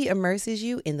truly immerses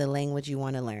you in the language you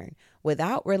want to learn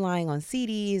without relying on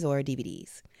CDs or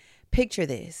DVDs. Picture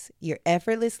this: you're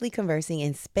effortlessly conversing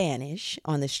in Spanish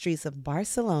on the streets of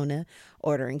Barcelona,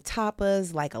 ordering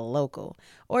tapas like a local,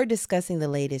 or discussing the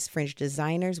latest French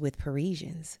designers with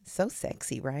Parisians. So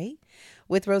sexy, right?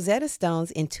 With Rosetta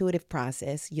Stone's intuitive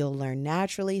process, you'll learn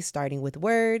naturally, starting with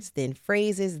words, then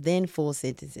phrases, then full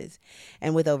sentences.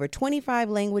 And with over 25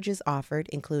 languages offered,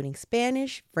 including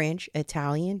Spanish, French,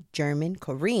 Italian, German,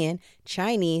 Korean,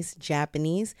 Chinese,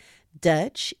 Japanese,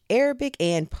 Dutch, Arabic,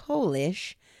 and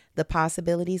Polish, the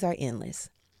possibilities are endless.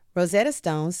 Rosetta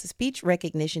Stone's speech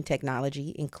recognition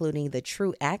technology, including the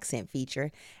True Accent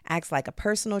feature, acts like a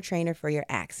personal trainer for your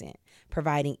accent,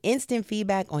 providing instant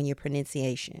feedback on your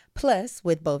pronunciation. Plus,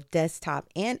 with both desktop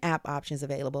and app options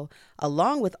available,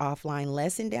 along with offline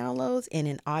lesson downloads and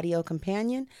an audio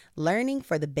companion, learning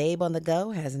for the babe on the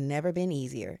go has never been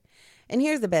easier. And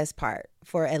here's the best part.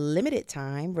 For a limited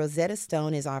time, Rosetta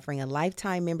Stone is offering a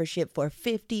lifetime membership for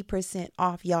 50%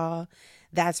 off, y'all.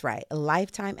 That's right, a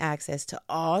lifetime access to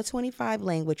all 25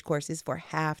 language courses for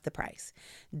half the price.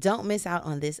 Don't miss out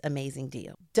on this amazing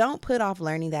deal. Don't put off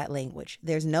learning that language.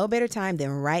 There's no better time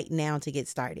than right now to get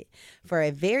started. For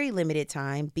a very limited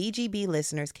time, BGB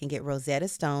listeners can get Rosetta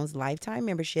Stone's lifetime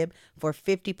membership for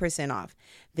 50% off.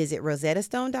 Visit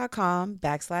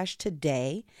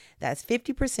rosettastone.com/today. That's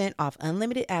 50% off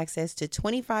unlimited access to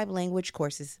 25 language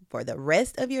courses for the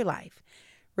rest of your life.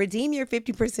 Redeem your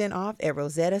 50% off at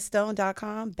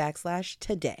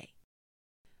rosettastone.com/today.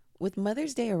 With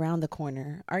Mother's Day around the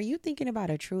corner, are you thinking about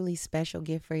a truly special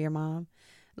gift for your mom?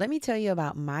 Let me tell you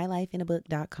about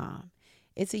mylifeinabook.com.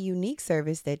 It's a unique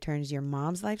service that turns your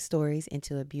mom's life stories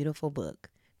into a beautiful book.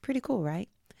 Pretty cool, right?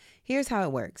 Here's how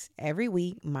it works. Every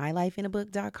week,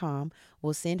 mylifeinabook.com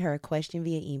will send her a question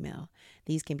via email.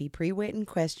 These can be pre-written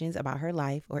questions about her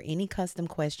life or any custom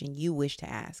question you wish to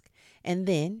ask. And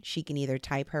then she can either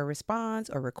type her response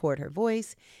or record her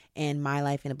voice, and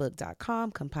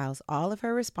mylifeinabook.com compiles all of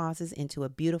her responses into a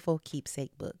beautiful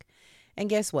keepsake book. And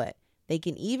guess what? They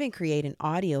can even create an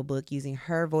audiobook using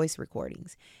her voice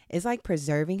recordings. It's like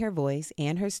preserving her voice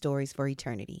and her stories for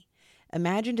eternity.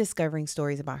 Imagine discovering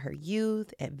stories about her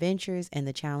youth, adventures, and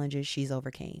the challenges she's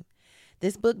overcame.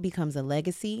 This book becomes a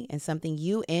legacy and something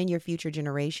you and your future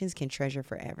generations can treasure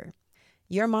forever.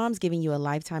 Your mom's giving you a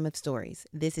lifetime of stories.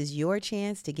 This is your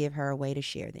chance to give her a way to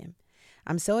share them.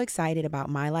 I'm so excited about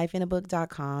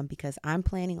mylifeinabook.com because I'm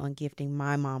planning on gifting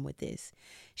my mom with this.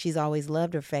 She's always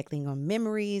loved reflecting on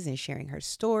memories and sharing her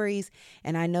stories,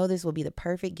 and I know this will be the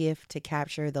perfect gift to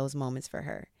capture those moments for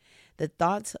her. The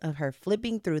thoughts of her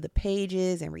flipping through the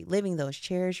pages and reliving those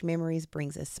cherished memories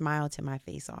brings a smile to my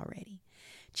face already.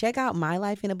 Check out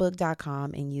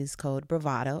mylifeinabook.com and use code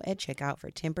BRAVADO at checkout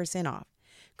for 10% off.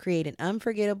 Create an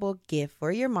unforgettable gift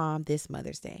for your mom this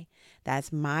Mother's Day. That's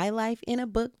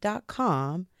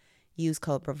mylifeinabook.com. Use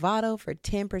code BRAVADO for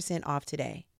 10% off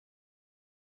today.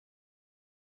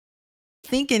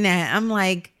 Thinking that, I'm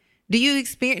like, do you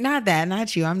experience,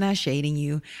 not you, I'm not shading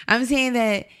you. I'm saying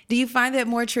that, do you find that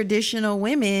more traditional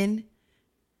women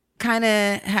kind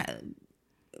of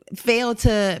fail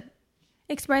to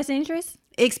Express interest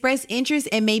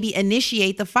and maybe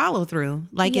initiate the follow through?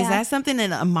 Like, is that something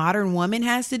that a modern woman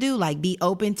has to do? Like, be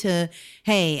open to,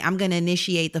 hey, I'm going to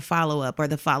initiate the follow up or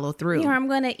the follow through. Or I'm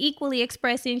going to equally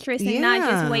express interest and not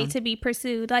just wait to be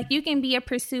pursued. Like, you can be a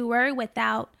pursuer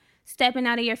without stepping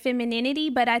out of your femininity,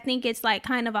 but I think it's like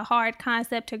kind of a hard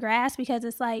concept to grasp because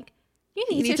it's like, you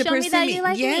need to show me that you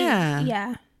like me.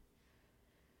 Yeah.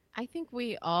 I think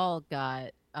we all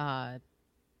got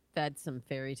fed some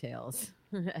fairy tales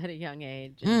at a young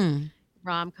age, and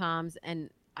rom-coms, and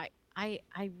I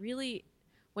really,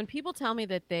 when people tell me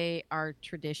that they are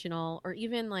traditional, or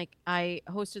even like I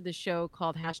hosted this show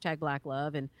called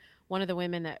 #BlackLove, and one of the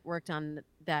women that worked on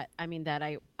that,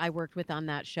 I worked with on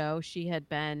that show, she had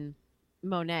been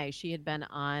Monet. She had been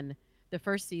on the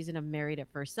first season of Married at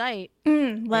First Sight.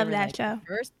 Love that show.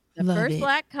 The first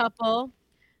black couple.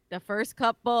 The first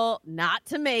couple not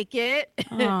to make it.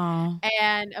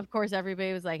 And of course,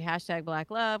 everybody was like,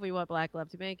 #BlackLove. We want Black love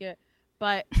to make it.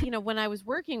 But, when I was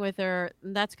working with her,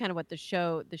 that's kind of what the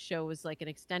show was like, an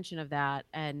extension of that,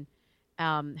 and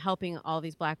helping all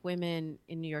these Black women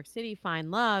in New York City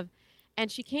find love.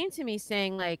 And she came to me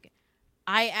saying, like,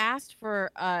 I asked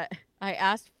for a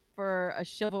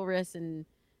chivalrous and,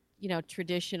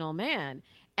 traditional man.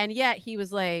 And yet he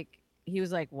was like,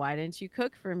 why didn't you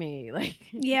cook for me? Like,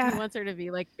 he wants her to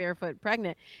be like barefoot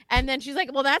pregnant. And then she's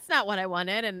like, well, that's not what I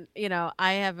wanted. And,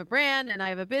 I have a brand and I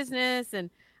have a business and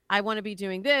I want to be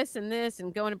doing this and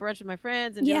going to brunch with my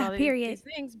friends and doing all these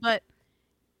things. But,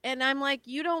 and I'm like,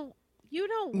 you don't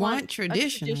want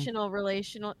traditional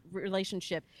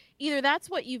relationship. Either that's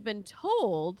what you've been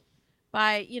told,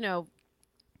 by,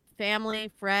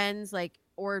 family, friends, like,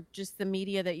 or just the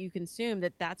media that you consume,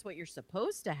 that that's what you're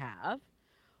supposed to have,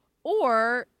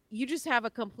 or you just have a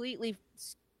completely,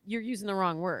 you're using the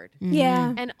wrong word.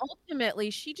 Yeah. And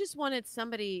ultimately, she just wanted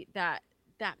somebody that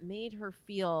made her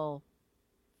feel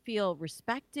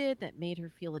respected, that made her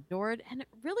feel adored. And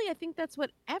really, I think that's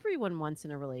what everyone wants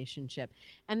in a relationship.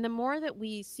 And the more that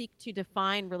we seek to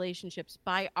define relationships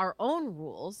by our own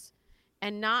rules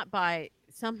and not by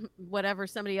whatever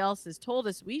somebody else has told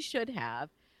us we should have,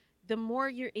 the more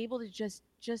you're able to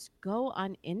just go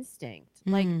on instinct.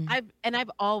 Like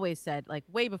I've always said, like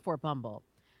way before Bumble,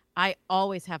 I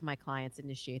always have my clients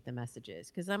initiate the messages,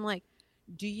 because I'm like,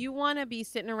 do you want to be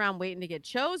sitting around waiting to get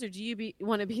chose, or do you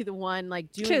want to be the one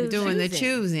like doing the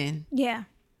choosing? Yeah.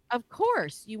 Of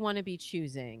course you want to be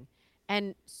choosing.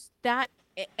 And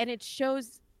it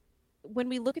shows when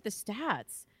we look at the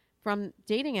stats from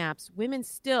dating apps, women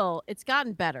still, it's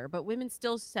gotten better, but women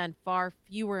still send far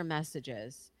fewer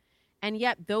messages. And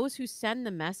yet those who send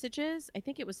the messages, I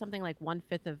think it was something like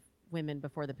 1/5 of women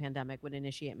before the pandemic would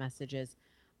initiate messages,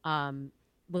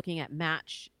 looking at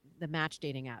the match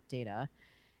dating app data.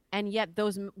 And yet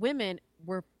those women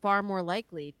were far more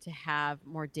likely to have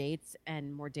more dates,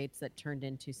 and more dates that turned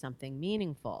into something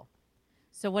meaningful.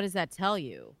 So what does that tell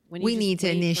you? When you We just need to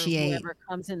wait for initiate. whoever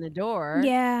comes in the door,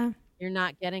 Yeah. you're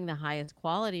not getting the highest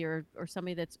quality, or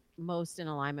somebody that's most in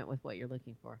alignment with what you're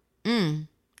looking for.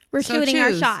 We're So shooting our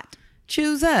choose. shot.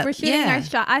 Choose up. We're shooting our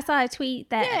shot. I saw a tweet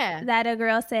Yeah. that a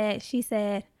girl said. She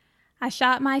said, "I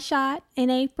shot my shot in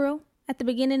April. At the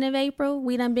beginning of April,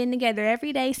 we done been together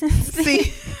every day since then."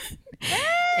 See?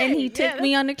 And he took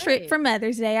me on a trip great. for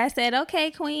Mother's Day. I said,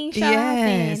 "Okay, Queen, shut up."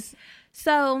 And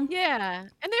so Yeah.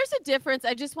 And there's a difference.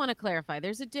 I just want to clarify.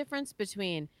 There's a difference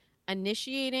between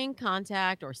initiating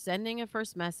contact or sending a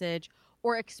first message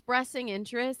or expressing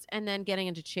interest and then getting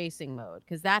into chasing mode,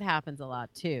 because that happens a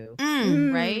lot too.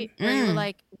 Right? Where you're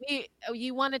like,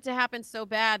 you want it to happen so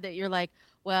bad that you're like,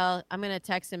 well, I'm going to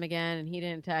text him again and he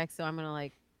didn't text, so I'm going to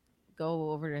like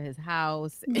go over to his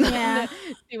house and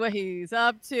see what he's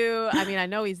up to. I mean, I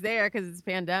know he's there because it's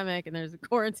pandemic and there's a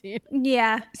quarantine.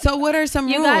 Yeah. So what are some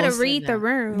rules? You got to read the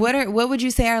room. What would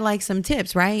you say are like some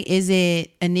tips, right? Is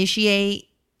it initiate,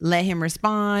 let him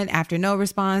respond, after no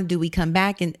response, do we come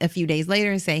back a few days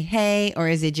later and say, hey, or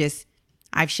is it just,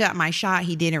 I've shot my shot,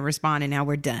 he didn't respond, and now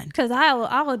we're done? Because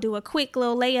I will do a quick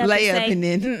little layup and say, and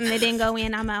then it didn't go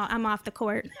in, I'm out, I'm off the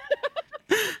court.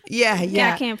 Yeah,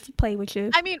 I can't play with you.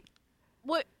 I mean,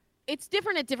 it's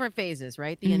different at different phases,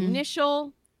 right? The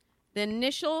initial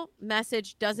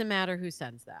message doesn't matter who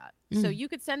sends that. So you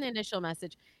could send the initial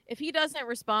message. If he doesn't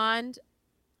respond,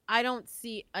 I don't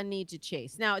see a need to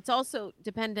chase. Now, it's also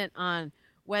dependent on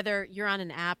whether you're on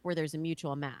an app where there's a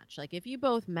mutual match. Like if you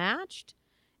both matched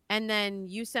and then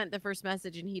you sent the first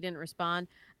message and he didn't respond,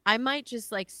 I might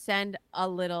just like send a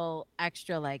little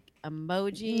extra like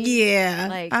emoji. Yeah,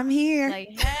 like I'm here.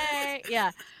 Like, hey,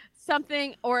 yeah,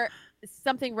 something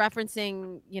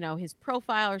referencing, his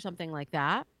profile or something like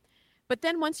that. But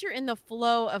then once you're in the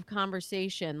flow of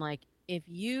conversation, like if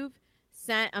you've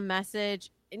sent a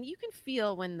message and you can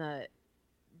feel when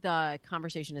the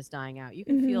conversation is dying out, you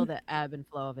can feel the ebb and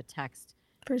flow of a text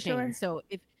For chain. sure. So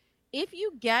if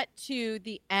you get to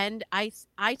the end, I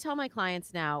tell my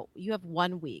clients now, you have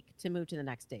 1 week to move to the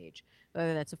next stage,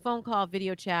 whether that's a phone call,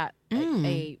 video chat,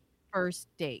 a first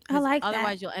date. I like that.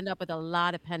 Otherwise, you'll end up with a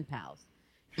lot of pen pals.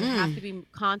 You have to be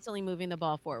constantly moving the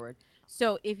ball forward.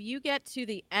 So if you get to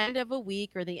the end of a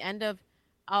week or the end of,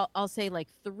 I'll say like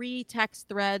 3 text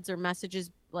threads or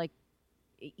messages, like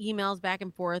emails back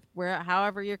and forth,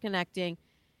 however you're connecting,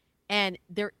 and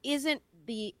there isn't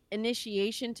the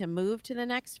initiation to move to the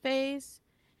next phase,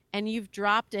 and you've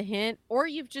dropped a hint, or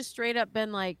you've just straight up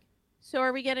been like, so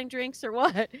are we getting drinks or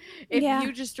what? If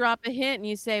you just drop a hint and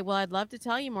you say, well, I'd love to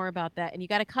tell you more about that, and you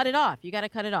got to cut it off.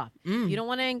 You don't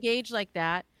want to engage like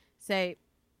that. Say,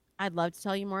 I'd love to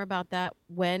tell you more about that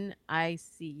when I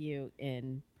see you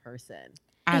in person.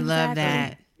 I love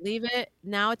that. Leave it.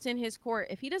 Now it's in his court.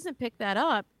 If he doesn't pick that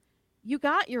up, you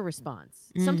got your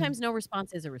response. Sometimes no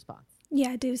response is a response.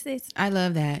 Yeah, deuces. I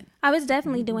love that. I was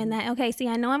definitely doing that. Okay, see,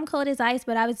 I know I'm cold as ice,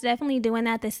 but I was definitely doing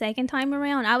that the second time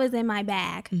around. I was in my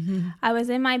bag. I was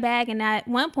in my bag, and at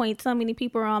one point, so many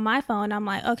people were on my phone. I'm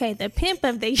like, okay, the pimp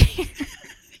of the year.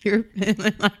 You're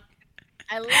feeling like...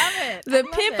 I love it. The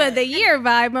pimp of the year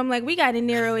vibe. I'm like, we got to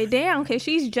narrow it down because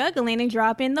she's juggling and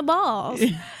dropping the balls.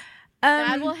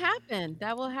 That will happen.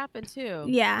 That will happen too.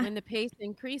 Yeah. When the pace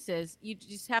increases, you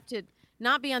just have to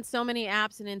not be on so many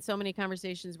apps and in so many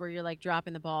conversations where you're like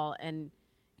dropping the ball and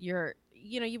you're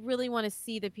you really want to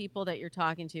see the people that you're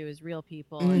talking to as real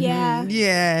people. Mhm. Yeah.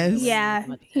 Yes. Yeah,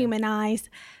 humanized.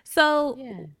 So,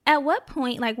 Yeah. at what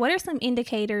point, like, what are some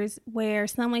indicators where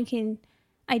someone can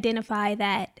identify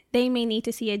that they may need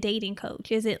to see a dating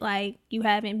coach? Is it like you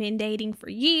haven't been dating for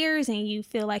years and you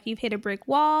feel like you've hit a brick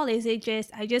wall? Is it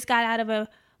just, I just got out of a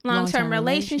long-term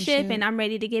relationship and I'm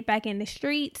ready to get back in the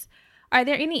streets? Are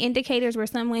there any indicators where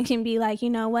someone can be like, you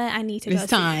know what, I need to It's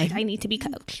go time. see, I need to be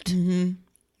coached? Mm-hmm.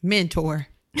 Mentor.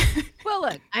 Well,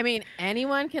 look, I mean,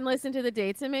 anyone can listen to the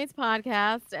Dates and Mates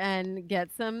podcast and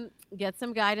get some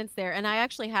guidance there. And I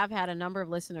actually have had a number of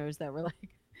listeners that were like,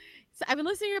 so I've been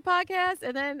listening to your podcast,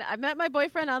 and then I met my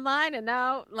boyfriend online, and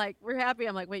now like we're happy.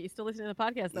 I'm like, wait, you still listening to the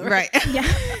podcast though, right? Right.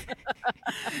 Yeah.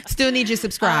 Still need you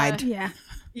subscribed. Yeah.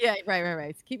 Yeah,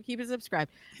 right. Keep it subscribed.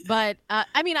 But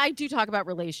I mean, I do talk about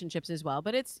relationships as well,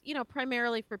 but it's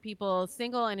primarily for people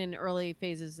single and in early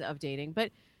phases of dating.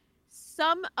 But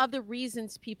some of the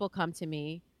reasons people come to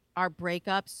me are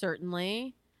breakups,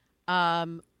 certainly,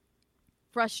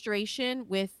 frustration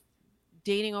with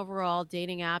dating overall,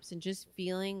 dating apps, and just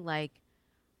feeling like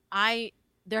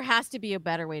there has to be a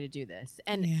better way to do this.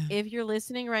 And Yeah. if you're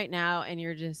listening right now and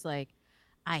you're just like,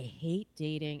 I hate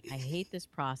dating, I hate this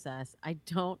process, I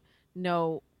don't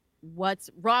know what's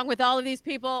wrong with all of these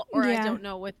people, or I Yeah. don't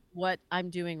know what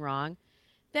I'm doing wrong,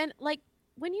 then like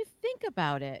when you think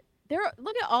about it,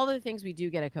 look at all the things we do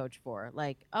get a coach for.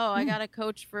 Like, oh, I got a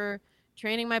coach for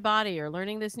training my body or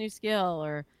learning this new skill,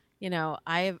 or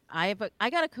I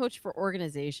got a coach for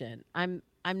organization. I'm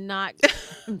not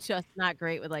I'm just not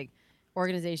great with like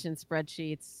organization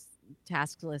spreadsheets,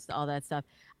 task lists, all that stuff.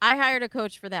 I hired a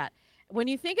coach for that. When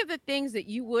you think of the things that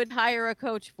you would hire a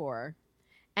coach for,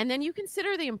 and then you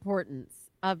consider the importance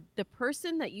of the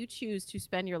person that you choose to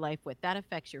spend your life with, that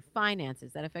affects your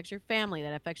finances, that affects your family,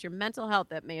 that affects your mental health,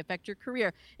 that may affect your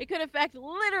career. It could affect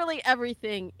literally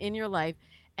everything in your life.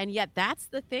 And yet that's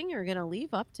the thing you're going to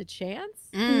leave up to chance?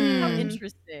 How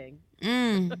interesting.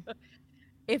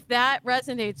 If that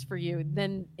resonates for you,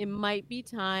 then it might be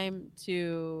time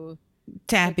to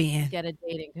Tap in. get a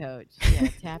dating coach. Yeah,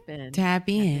 tap in. Tap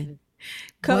in.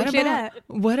 Coach it up.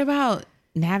 What about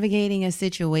navigating a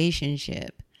situationship?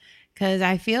 Because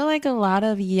I feel like a lot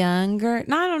of younger,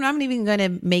 no, I don't know, I'm not even going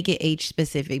to make it age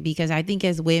specific, because I think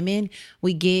as women,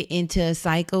 we get into a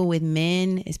cycle with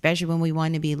men, especially when we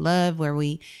want to be loved, where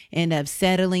we end up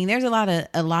settling. There's a lot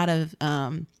of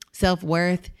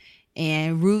self-worth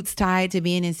and roots tied to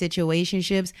being in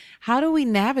situationships. How do we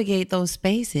navigate those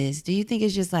spaces? Do you think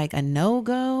it's just like a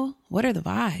no-go? What are the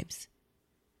vibes?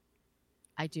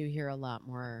 I do hear a lot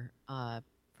more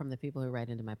from the people who write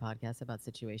into my podcast about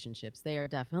situationships. They are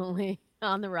definitely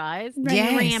on the rise.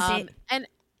 Running rampant. And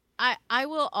I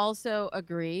will also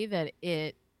agree that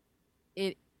it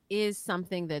is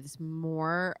something that's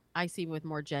more, I see with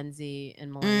more Gen Z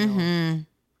and millennial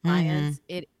clients.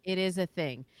 It is a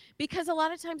thing, because a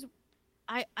lot of times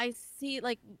I see,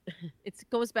 like, it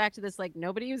goes back to this, like,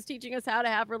 nobody was teaching us how to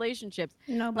have relationships.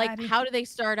 Nobody. Like, how do they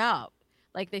start out?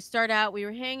 Like, they start out, we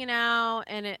were hanging out,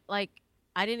 and it, like,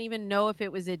 I didn't even know if it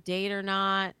was a date or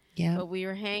not. Yeah. But we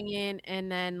were hanging,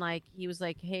 and then, like, he was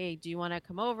like, hey, do you want to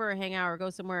come over or hang out or go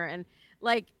somewhere? And,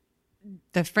 like,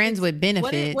 the friends with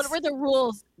benefits. What were the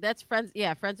rules? That's friends.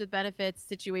 Yeah, friends with benefits,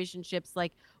 situationships.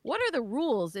 Like, what are the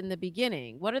rules in the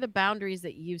beginning? What are the boundaries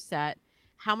that you set?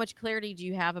 How much clarity do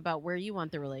you have about where you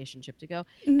want the relationship to go?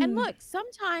 And look,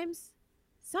 sometimes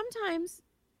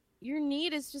your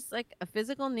need is just like a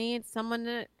physical need, someone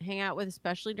to hang out with,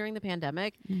 especially during the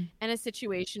pandemic. And a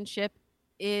situationship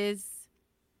is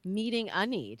meeting a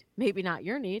need. Maybe not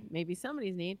your need, maybe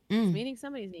somebody's need. It's meeting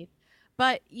somebody's need.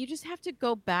 But you just have to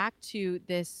go back to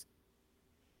this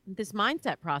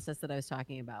mindset process that I was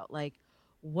talking about. Like,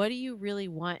 what do you really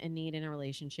want and need in a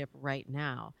relationship right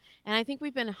now? And I think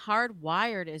we've been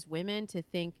hardwired as women to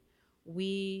think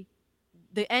the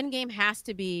end game has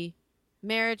to be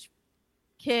marriage,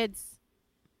 kids,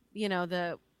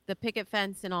 the picket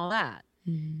fence and all that.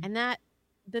 And that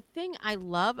the thing I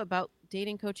love about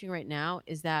dating coaching right now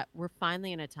is that we're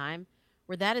finally in a time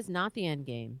where that is not the end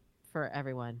game for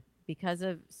everyone. Because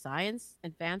of science,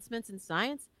 advancements in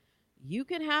science, you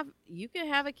can have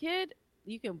a kid.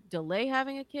 You can delay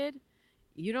having a kid.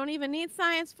 You don't even need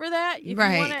science for that. If you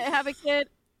want to have a kid,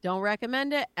 don't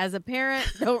recommend it. As a parent,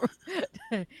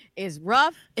 is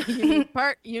rough.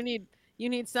 You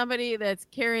need somebody that's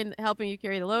helping you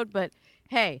carry the load. But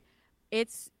hey,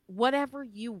 it's whatever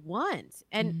you want.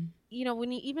 And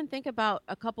when you even think about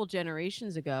a couple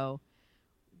generations ago,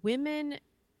 women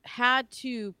had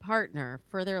to partner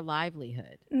for their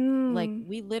livelihood. Like,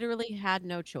 we literally had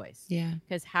no choice. Yeah.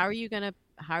 Because how are you gonna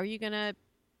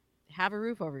have a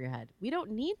roof over your head. We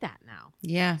don't need that now.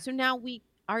 Yeah. So now we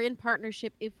are in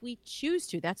partnership if we choose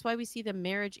to. That's why we see the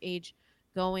marriage age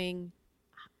going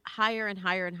higher and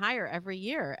higher and higher every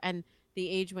year, and the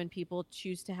age when people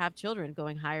choose to have children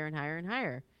going higher and higher and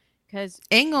higher, because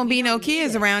Ain't gonna we be no don't need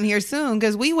kids it. around here soon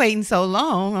because we waiting so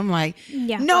long. I'm like,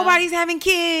 Yeah. nobody's having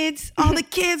kids. All the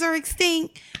kids are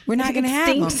extinct. We're not gonna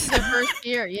have them. Extinct. The first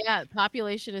year, yeah,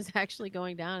 population is actually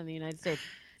going down in the United States.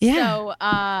 Yeah. So,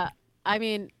 I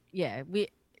mean, yeah,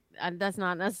 that's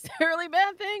not necessarily a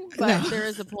bad thing, but No. there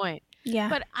is a point. Yeah.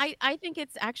 But I think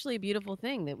it's actually a beautiful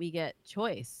thing that we get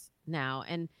choice now.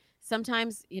 And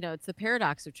sometimes, it's the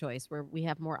paradox of choice where we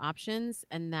have more options,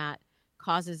 and that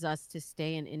causes us to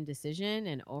stay in indecision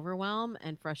and overwhelm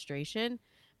and frustration.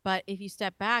 But if you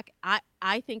step back,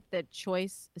 I think that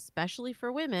choice, especially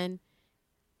for women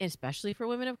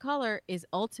of color, is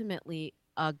ultimately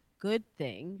a good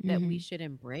thing that we should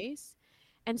embrace.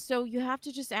 And so you have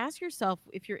to just ask yourself,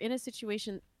 if you're in a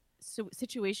situationship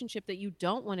that you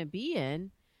don't want to be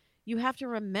in, you have to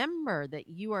remember that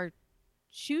you are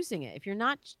choosing it. If you're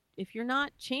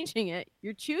not changing it,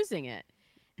 you're choosing it.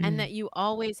 And that you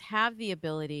always have the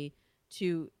ability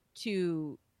to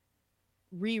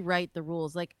rewrite the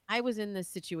rules. Like, I was in this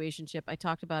situationship. I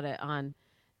talked about it on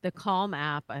the Calm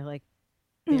app. I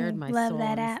bared my love soul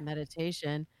that in app. this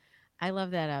meditation. I love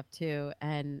that app too.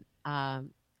 And I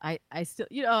still,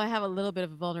 I have a little bit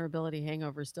of a vulnerability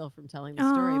hangover still from telling the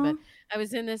story, but I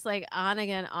was in this on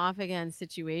again, off again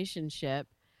situationship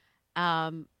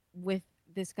with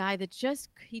this guy that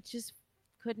he just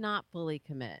could not fully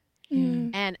commit.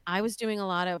 And I was doing a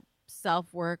lot of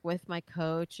self-work with my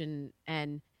coach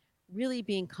and really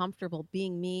being comfortable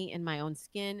being me in my own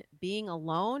skin, being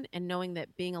alone, and knowing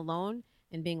that being alone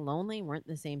and being lonely weren't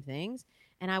the same things.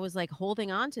 And I was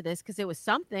holding on to this because it was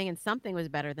something, and something was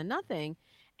better than nothing.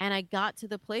 And I got to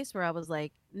the place where I was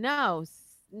like, no,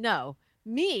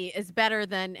 me is better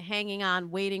than hanging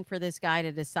on, waiting for this guy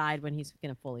to decide when he's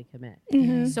going to fully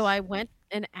commit. So I went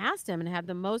and asked him and had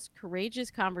the most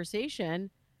courageous conversation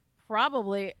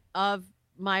probably of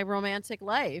my romantic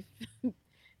life,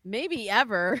 maybe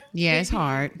ever. Yeah, it's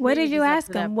hard. What did Maybe you just up ask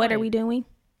to that him? What are point. we doing?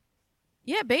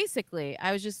 Yeah, basically.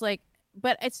 I was just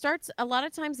but it starts, a lot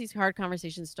of times these hard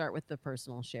conversations start with the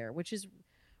personal share, which is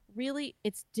really,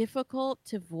 it's difficult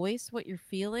to voice what you're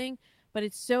feeling, but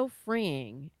it's so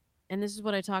freeing. And this is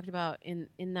what I talked about in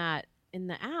the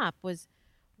app, was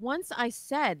once I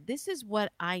said, this is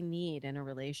what I need in a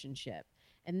relationship,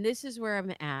 and this is where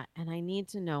I'm at, and I need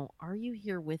to know, are you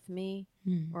here with me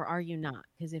or are you not?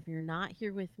 Because if you're not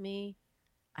here with me,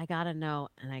 I gotta know,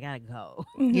 and I gotta go.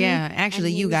 Yeah, actually,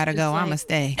 And he you was gotta just go. I'ma like-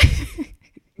 stay.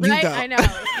 You Right? go. I know.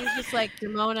 He's just like,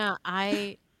 Damona,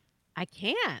 I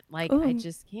can't. I Ooh.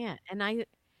 just can't.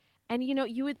 And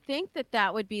you would think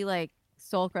that would be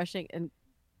soul crushing. And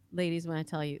ladies, when I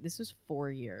tell you, this was 4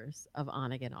 years of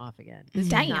on again, off again. This was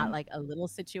Damn. not a little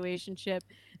situationship.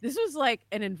 This was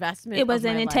an investment. It was of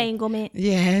an my life. entanglement.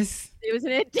 Yes. It was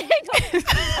an entanglement.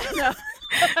 I know.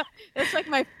 That's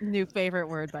my new favorite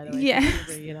word, by the way. Yes.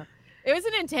 It was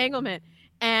an entanglement.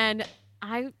 And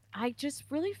I just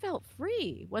really felt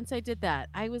free once I did that.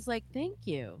 I was like, thank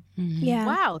you. Yeah.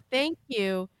 Wow, thank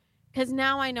you. Because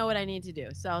now I know what I need to do.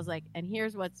 So I was like, and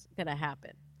here's what's going to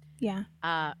happen. Yeah.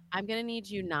 I'm going to need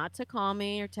you not to call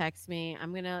me or text me.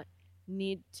 I'm going to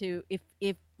need to, if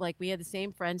we had the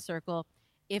same friend circle,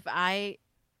 if I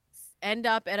end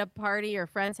up at a party or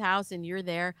friend's house and you're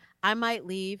there, I might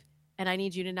leave, and I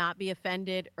need you to not be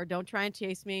offended, or don't try and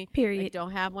chase me. Period. Don't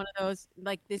have one of those.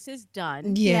 This is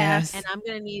done. Yes. And I'm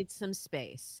going to need some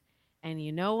space. And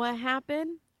you know what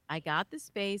happened? I got the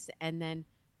space, and then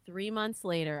 3 months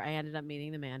later, I ended up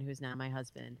meeting the man who's now my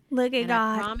husband. Look at And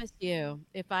God. I promise you,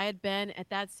 if I had been at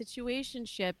that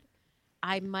situationship,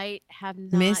 I might have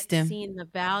not Missed him. seen the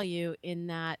value in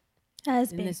that,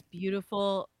 Husband. in this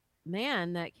beautiful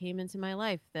man that came into my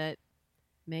life that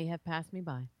may have passed me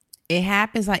by. It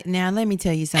happens now. Let me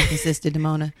tell you something, Sister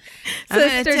Damona. I'm going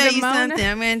Sister to tell you Damona. something.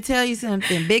 I'm going to tell you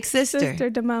something. Big sister. Sister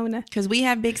Damona. Because we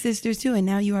have big sisters too, and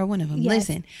now you are one of them. Yes.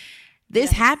 Listen,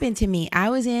 this happened to me. I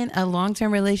was in a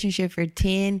long-term relationship for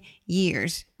 10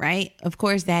 years, right? Of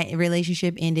course, that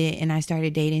relationship ended and I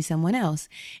started dating someone else.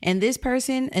 And this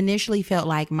person initially felt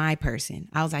like my person.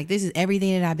 I was like, this is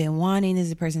everything that I've been wanting. This is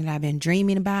the person that I've been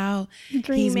dreaming about. He's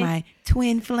Dreaming. my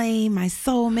twin flame, my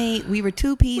soulmate. We were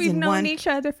two peas We've in known one each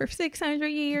other for 600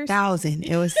 years. 1,000.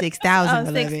 It was 6,000.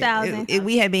 Oh, beloved. 6,000.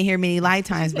 We had been here many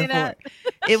lifetimes Say before. that.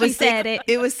 It was She said it.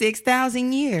 It was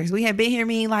 6,000 years. We had been here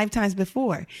many lifetimes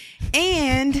before,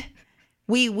 and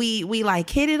we like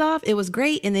hit it off. It was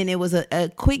great. And then it was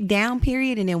a quick down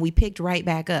period. And then we picked right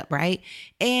back up. Right.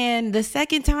 And the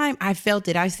second time I felt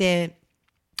it, I said,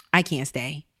 I can't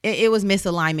stay. It was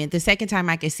misalignment. The second time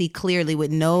I could see clearly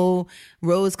with no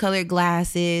rose colored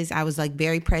glasses. I was like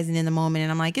very present in the moment.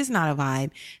 And I'm like, it's not a vibe.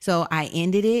 So I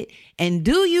ended it. And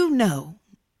do you know,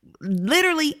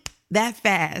 literally that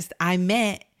fast, I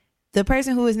met the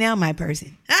person who is now my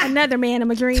person. Another man of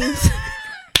my dreams.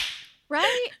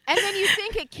 Right? And then you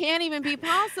think it can't even be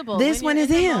possible. This when one you're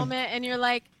is in the him. moment and you're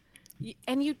like,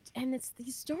 and it's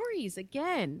these stories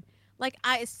again. Like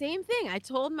same thing. I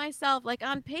told myself, like,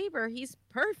 on paper, he's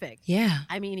perfect. Yeah.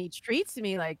 I mean, he treats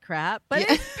me like crap, but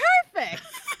Yeah. it's perfect.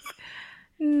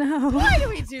 No. Why do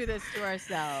we do this to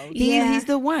ourselves? He's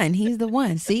the one. He's the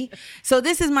one. See? So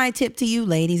this is my tip to you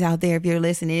ladies out there if you're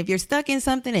listening. If you're stuck in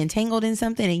something, entangled in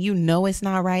something, and you know it's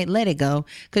not right, let it go,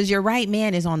 because your right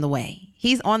man is on the way.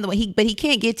 He's on the way. But he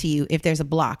can't get to you if there's a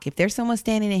block. If there's someone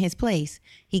standing in his place,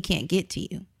 he can't get to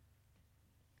you.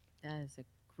 That is a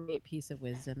great piece of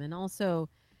wisdom. And also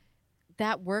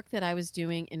that work that I was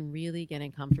doing and really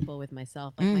getting comfortable with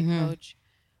myself. Like my coach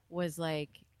was like,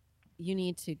 you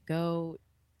need to go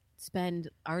spend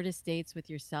artist dates with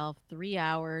yourself 3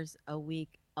 hours a week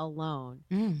alone.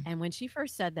 And when she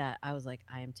first said that, I was like,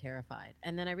 I am terrified.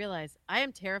 And then I realized I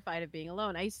am terrified of being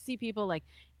alone. I used to see people like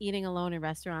eating alone in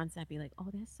restaurants. I'd be like, oh,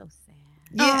 that's so sad.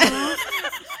 Yeah.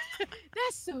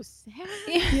 That's so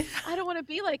sad. I don't want to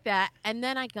be like that. And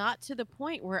then I got to the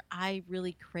point where I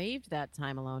really craved that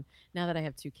time alone. Now that I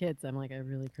have 2 kids, I'm like, I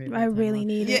really crave that I time really alone.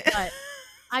 need it. But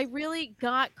I really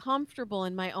got comfortable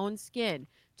in my own skin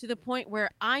to the point where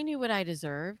I knew what I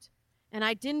deserved, and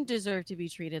I didn't deserve to be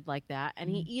treated like that. And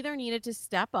he either needed to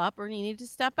step up or he needed to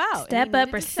step out. Step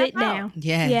up or sit down.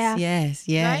 Yes.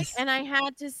 Right? And I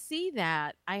had to see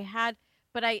that.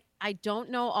 But I don't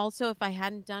know also if I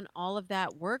hadn't done all of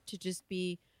that work to just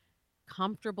be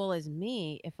comfortable as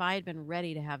me, if I had been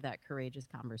ready to have that courageous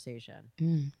conversation.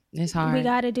 It's hard. We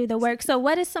got to do the work. So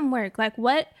what is some work? Like,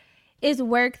 what is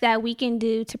work that we can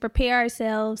do to prepare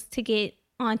ourselves to get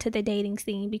onto the dating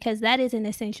scene? Because that is an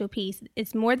essential piece.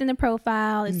 It's more than the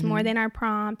profile. It's more than our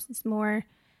prompts. It's more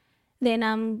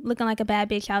than looking like a bad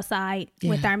bitch outside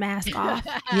with our mask off.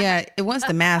 Yeah, once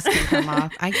the mask can come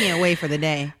off, I can't wait for the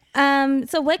day.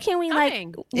 So what can we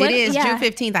Coming. What, it is June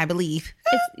 15th, I believe.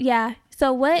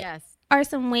 So what Yes. are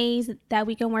some ways that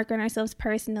we can work on ourselves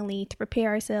personally to prepare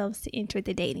ourselves to enter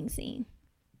the dating scene?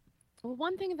 Well,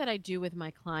 one thing that I do with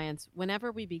my clients,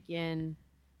 whenever we begin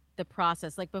the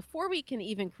process, like before we can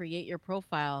even create your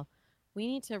profile, we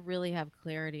need to really have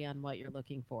clarity on what you're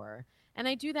looking for. And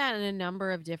I do that in a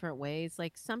number of different ways.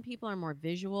 Like some people are more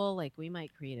visual, like we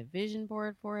might create a vision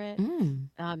board for it.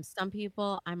 Some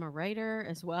people, I'm a writer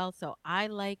as well, so I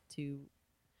like to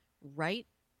write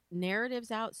narratives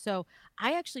out. So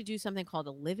I actually do something called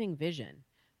a living vision,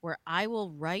 where I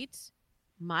will write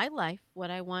my life,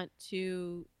 what I want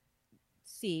to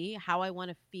see, how I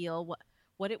want to feel,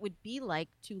 what it would be like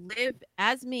to live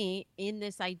as me in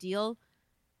this ideal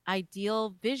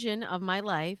vision of my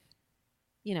life,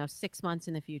 6 months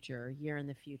in the future, a year in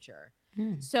the future.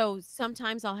 So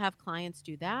sometimes I'll have clients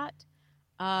do that.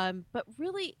 But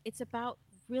really, it's about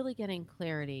really getting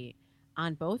clarity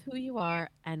on both who you are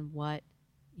and what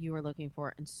you are looking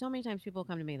for. And so many times people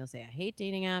come to me and they'll say, I hate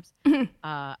dating apps.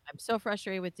 I'm so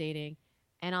frustrated with dating.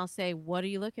 And I'll say, what are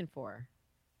you looking for?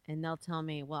 And they'll tell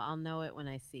me, well, I'll know it when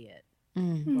I see it.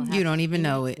 You don't even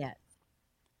know it yet.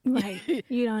 Right.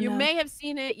 You don't know. You may have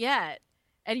seen it yet.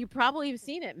 And you probably have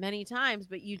seen it many times,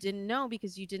 but you didn't know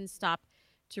because you didn't stop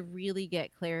to really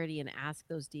get clarity and ask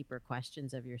those deeper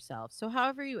questions of yourself. So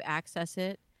however you access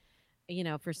it,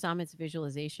 for some it's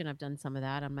visualization. I've done some of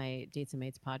that on my Dates and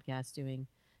Mates podcast, doing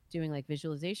like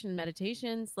visualization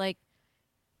meditations. Like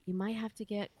you might have to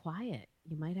get quiet.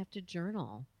 You might have to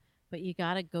journal, but you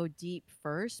got to go deep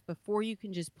first before you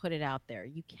can just put it out there.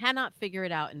 You cannot figure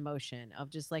it out in motion of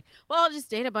just like, well, I'll just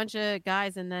date a bunch of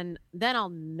guys and then I'll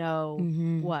know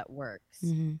what works.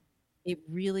 It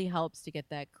really helps to get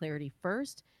that clarity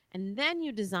first. And then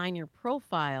you design your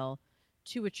profile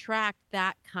to attract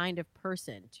that kind of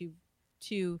person,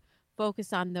 to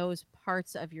focus on those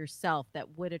parts of yourself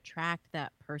that would attract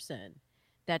that person,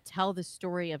 that tell the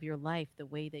story of your life the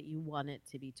way that you want it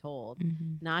to be told.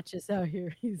 Not just out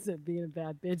here he's being a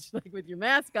bad bitch like with your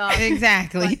mask off.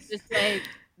 Exactly. But just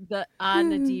like on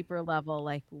the deeper level,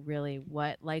 like really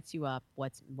what lights you up,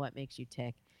 what makes you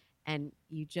tick. And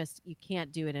you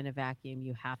can't do it in a vacuum.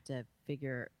 You have to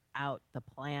figure out the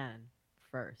plan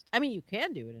first. I mean, you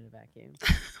can do it in a vacuum,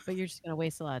 but you're just going to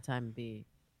waste a lot of time and be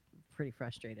pretty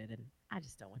frustrated. And I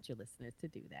just don't want your listeners to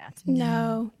do that.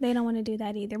 No, they don't want to do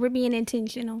that either. We're being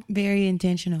intentional. Very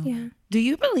intentional. Yeah. Do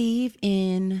you believe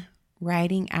in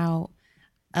writing out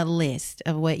a list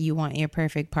of what you want your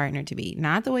perfect partner to be?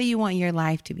 Not the way you want your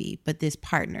life to be, but this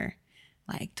partner.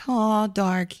 Like tall,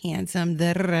 dark, handsome.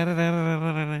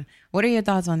 What are your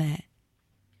thoughts on that?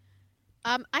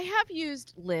 I have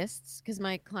used lists because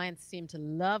my clients seem to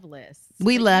love lists.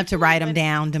 We But love to usually write them when-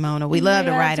 down, Damona. We love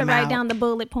to write them out. down the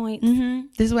bullet points.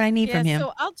 This is what I need Yeah, from him.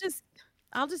 so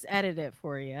I'll just edit it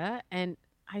for you, and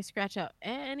I scratch out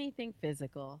anything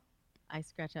physical. I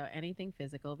scratch out anything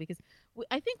physical because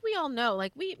I think we all know,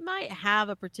 like we might have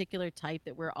a particular type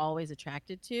that we're always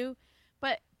attracted to,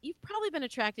 but you've probably been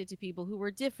attracted to people who were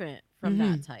different from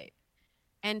that type.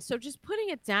 And so just putting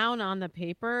it down on the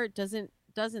paper doesn't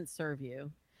serve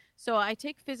you. So I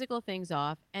take physical things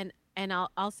off and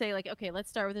I'll say like, okay, let's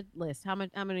start with a list. How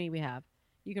many we have?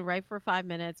 You can write for 5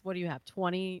 minutes. What do you have?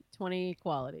 20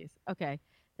 qualities. Okay.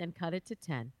 Then cut it to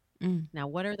 10. Now,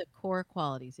 what are the core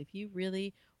qualities? If you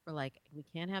really were like, we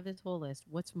can't have this whole list,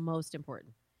 what's most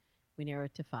important? We narrow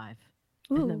it to 5.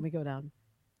 And then we go down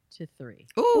to 3.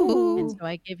 Ooh. And so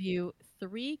I give you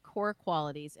 3 core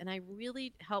qualities, and I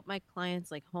really help my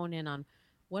clients like hone in on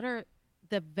what are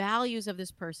the values of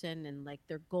this person and like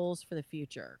their goals for the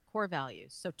future, core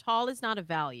values. So tall is not a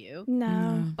value,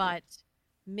 No. but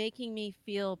making me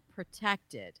feel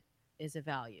protected is a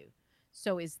value.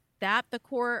 So is that the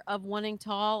core of wanting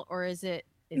tall, or is it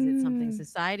something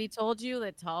society told you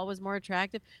that tall was more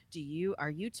attractive? Are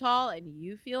you tall and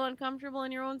you feel uncomfortable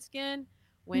in your own skin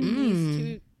when he's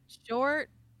too short?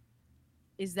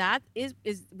 Is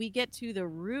we get to the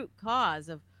root cause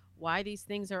of why these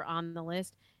things are on the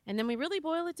list, and then we really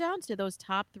boil it down to those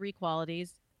top 3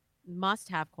 qualities, must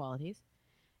have qualities,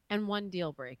 and one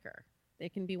deal breaker. There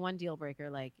can be one deal breaker,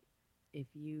 like if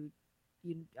you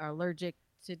are allergic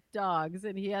to dogs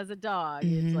and he has a dog,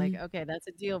 it's like, okay, that's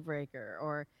a deal breaker.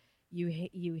 Or you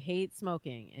hate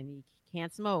smoking and you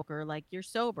can't smoke, or like you're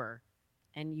sober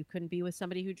and you couldn't be with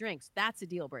somebody who drinks. That's a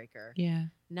deal breaker. Yeah.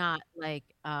 Not like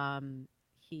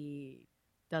he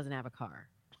doesn't have a car.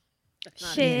 That's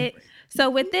not a deal Shit. breaker. So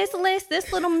with this list,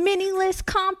 this little mini list,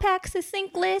 compact,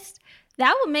 succinct list,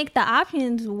 that would make the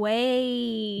options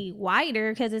way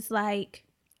wider because it's like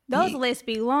those lists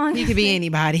be long. He could be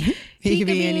anybody. He could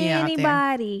be any out there.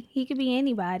 anybody. He could be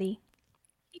anybody.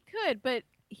 He could, but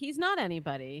he's not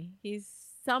anybody. He's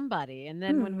somebody. And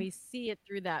then when we see it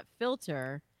through that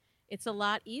filter, it's a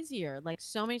lot easier. Like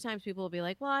so many times people will be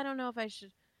like, well, I don't know if I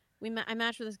should. I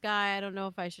matched with this guy. I don't know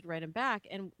if I should write him back.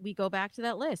 And we go back to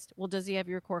that list. Well, does he have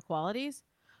your core qualities?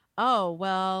 Oh,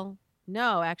 well,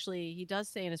 no, actually, he does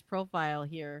say in his profile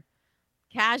here,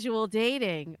 casual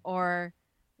dating or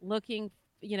looking,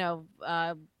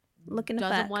 Looking to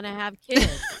doesn't fuck. want to have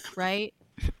kids, right?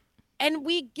 And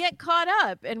we get caught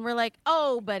up and we're like,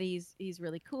 oh, but he's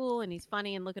really cool and he's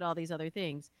funny and look at all these other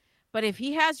things. But if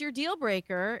he has your deal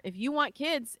breaker, if you want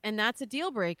kids and that's a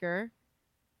deal breaker,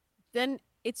 then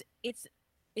it's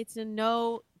a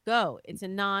no go. It's a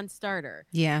non-starter.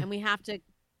 Yeah. And we have to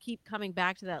keep coming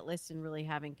back to that list and really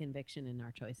having conviction in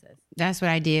our choices. That's what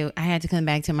I did. I had to come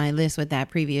back to my list with that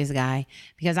previous guy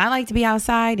because I like to be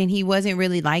outside and he wasn't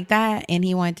really like that and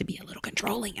he wanted to be a little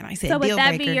controlling. And I said, So would deal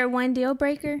that breaker. be your one deal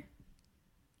breaker?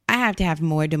 I have to have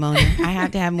more, Damona. I have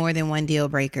to have more than one deal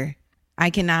breaker. I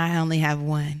cannot only have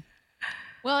one.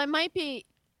 Well, it might be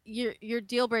your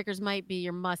deal breakers might be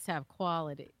your must-have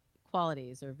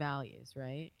qualities or values,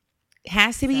 right? It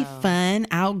has to be fun,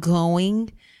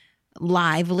 outgoing,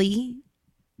 lively.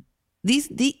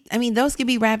 Those could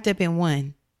be wrapped up in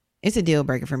one. It's a deal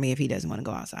breaker for me if he doesn't want to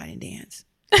go outside and dance.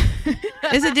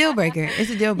 It's a deal breaker. It's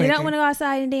a deal breaker. You don't want to go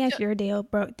outside and dance. Your deal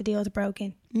the deal is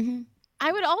broken. Mm-hmm.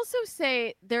 I would also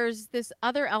say there's this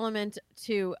other element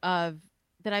too of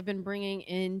that I've been bringing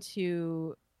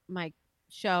into my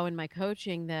show and my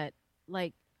coaching that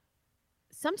like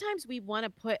sometimes we want to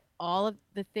put all of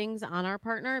the things on our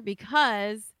partner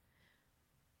because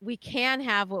we can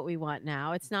have what we want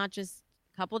now. It's not just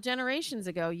a couple generations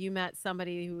ago you met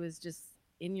somebody who was just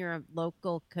in your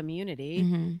local community.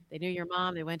 Mm-hmm. They knew your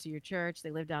mom, they went to your church,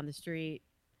 they lived down the street.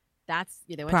 That's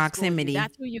they went Proximity. To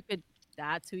school with you.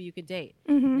 That's who you could date.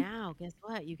 Mm-hmm. Now, guess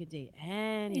what? You could date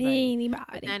anybody.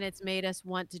 Anybody. And it's made us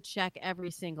want to check every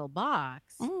single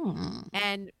box.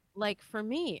 And like for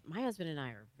me, my husband and I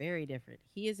are very different.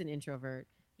 He is an introvert.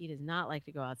 He does not like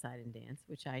to go outside and dance,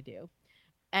 which I do.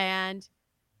 And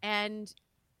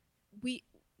we're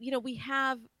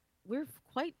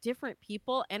quite different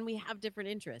people and we have different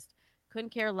interests.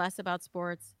 Couldn't care less about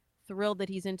sports. Thrilled that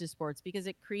he's into sports because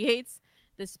it creates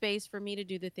the space for me to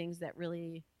do the things that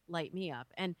really light me up.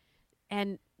 And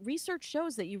And research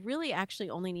shows that you really actually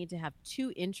only need to have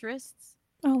two interests,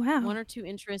 Oh, wow. one or two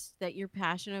interests that you're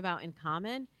passionate about in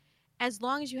common, as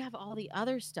long as you have all the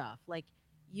other stuff. Like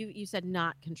you said,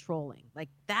 not controlling. Like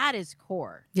that is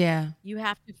core. Yeah. You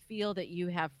have to feel that you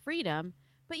have freedom,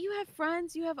 but you have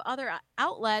friends, you have other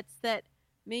outlets that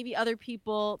maybe other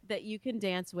people that you can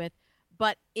dance with.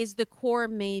 But is the core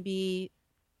maybe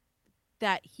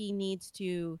that he needs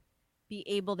to be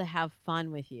able to have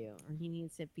fun with you, or he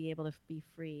needs to be able to be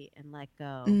free and let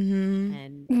go Mm-hmm.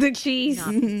 and The cheese.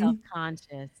 not be Mhm.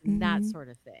 self-conscious and that Mhm. sort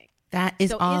of thing. That is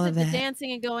So all is of it the that.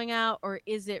 dancing and going out, or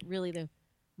is it really the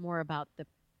more about the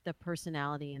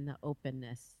personality and the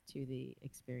openness to the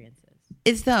experiences?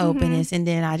 It's the Mhm. openness, and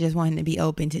then I just wanted to be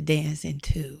open to dancing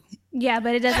too. Yeah,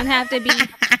 but it doesn't have to be.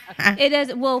 It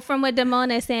does. Well, from what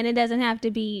Damona is saying, it doesn't have to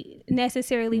be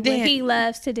necessarily what Dan- he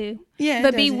loves to do. Yeah, it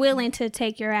But be doesn't. willing to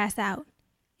take your ass out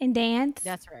and dance.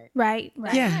 That's right. Right.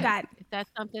 That's Yeah. right. Got If that's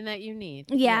something that you need.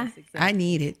 Yeah. Yes, exactly. I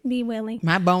need it. be willing.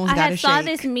 My bones I got to had saw shake.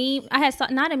 this meme. I had saw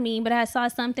not a meme, but I saw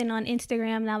something on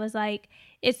Instagram, and I was like,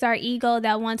 "It's our ego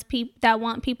that want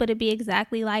people to be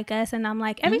exactly like us." And I'm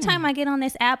like, every time I get on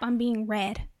this app, I'm being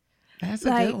read. That's a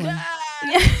Like, good one.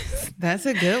 yes. That's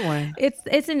a good one.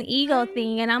 It's an ego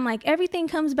thing, and I'm like, everything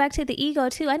comes back to the ego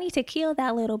too. I need to kill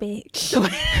that little bitch.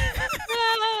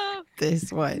 No,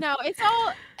 This one. no, it's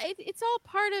all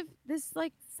part of this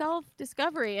like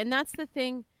self-discovery, and that's the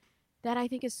thing that I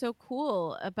think is so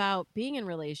cool about being in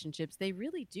relationships. They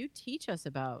really do teach us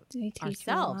about They teach you a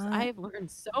ourselves. lot. I have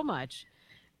learned so much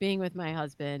being with my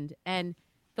husband, and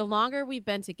the longer we've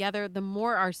been together, the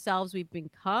more ourselves we've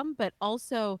become, but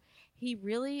also he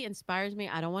really inspires me.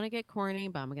 I don't want to get corny,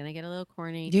 but I'm going to get a little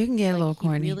corny. You can get a Like little he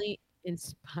corny. really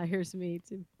inspires me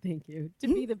to thank you to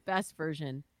be the best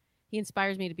version. He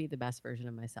inspires me to be the best version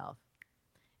of myself.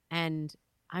 And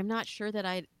I'm not sure that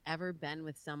I'd ever been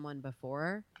with someone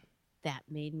before that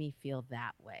made me feel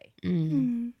that way,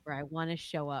 Mm. where I want to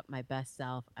show up my best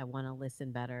self. I want to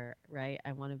listen better, right?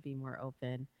 I want to be more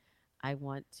open. I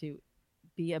want to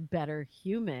be a better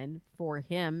human for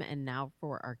him and now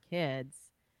for our kids,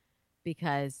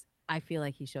 because I feel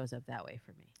like he shows up that way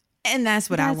for me. And that's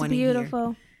what I That's want to hear.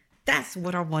 beautiful. That's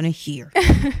what I want to hear.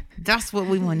 That's what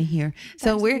we want to hear.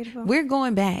 So That's we're beautiful. we're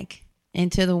going back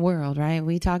into the world, right?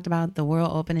 We talked about the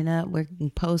world opening up. We're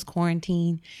post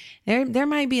quarantine. There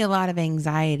might be a lot of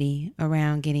anxiety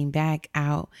around getting back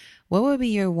out. What would be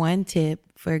your one tip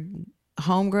for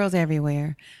homegirls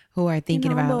everywhere who are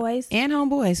thinking about, homeboys. and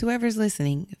homeboys, whoever's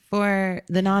listening, for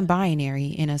the non-binary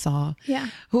in us all, Yeah.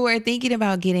 who are thinking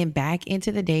about getting back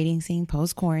into the dating scene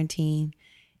post quarantine?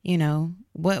 You know,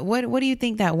 what do you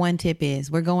think that one tip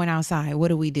is? We're going outside. What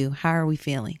do we do? How are we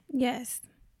feeling? Yes.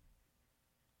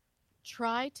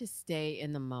 Try to stay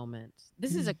in the moment.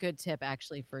 This is a good tip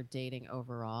actually for dating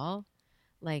overall.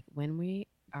 Like when we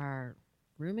are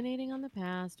ruminating on the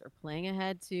past or playing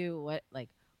ahead to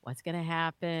what's going to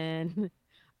happen?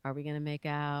 Are we going to make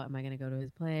out? Am I going to go to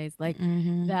his place? Like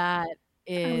Mm-hmm. that Are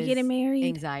we is getting married?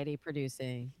 anxiety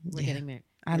producing. We're Yeah. getting married.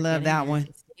 I We're love getting that married. one.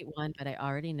 It's date one, but I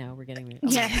already know we're getting married. Oh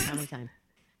my Yes. gosh, how many times?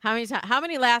 How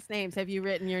many last names have you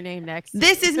written your name next to?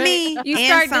 This is me. You and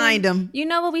start signed doing, them. You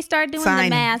know what? We start doing Sign the 'em.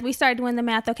 math. We start doing the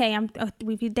math. Okay,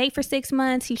 we date for 6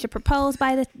 months. He should propose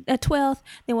by the 12th.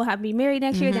 Then we'll have to be married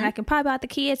next year. Then I can pop out the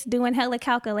kids, doing hella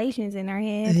calculations in our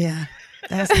head. Yeah,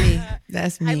 that's me.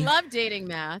 That's me. I love dating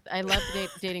math. I love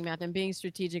dating math and being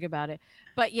strategic about it.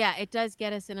 But yeah, it does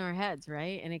get us in our heads,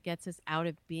 right? And it gets us out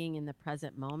of being in the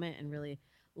present moment and really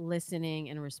listening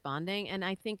and responding. And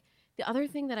I think the other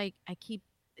thing that I keep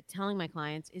telling my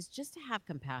clients is just to have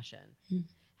compassion. Mm.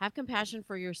 Have compassion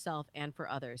for yourself and for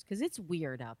others, because it's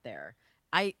weird out there.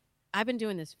 I've been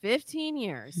doing this 15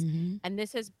 years, Mhm. and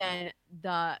this has been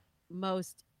the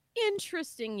most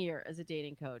interesting year as a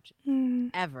dating coach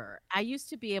Mm. ever. I used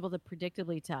to be able to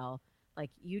predictably tell, like,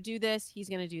 you do this, he's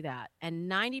going to do that. And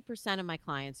 90% of my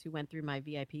clients who went through my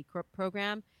VIP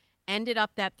program ended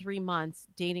up that 3 months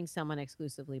dating someone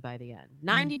exclusively by the end.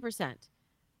 90%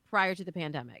 prior to the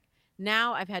pandemic.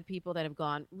 Now I've had people that have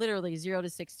gone literally 0 to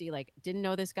 60, like didn't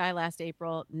know this guy last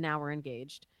April, now we're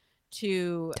engaged,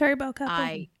 to Turbo couple.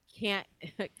 I can't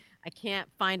I can't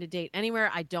find a date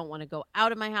anywhere. I don't want to go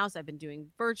out of my house. I've been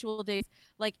doing virtual dates.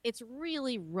 Like it's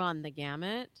really run the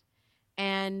gamut.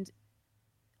 And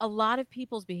a lot of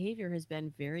people's behavior has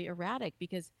been very erratic,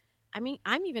 because I mean,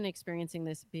 I'm even experiencing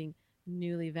this being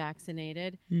newly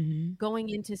vaccinated, Mhm. going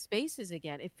into spaces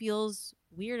again. It feels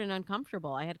weird and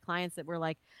uncomfortable. I had clients that were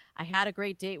like, I had a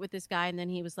great date with this guy, and then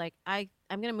he was like, I'm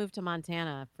going to move to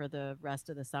Montana for the rest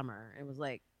of the summer. It was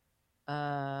like,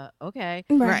 okay.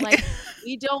 Right. Like,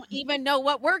 we don't even know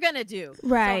what we're going to do.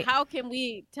 Right. So how can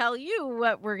we tell you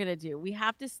what we're going to do? We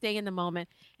have to stay in the moment,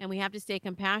 and we have to stay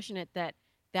compassionate that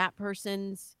that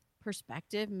person's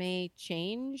perspective may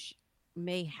change,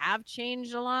 may have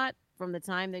changed a lot from the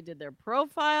time they did their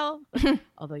profile.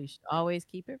 Although you should always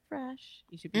keep it fresh.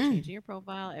 You should be changing your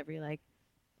profile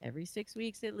every 6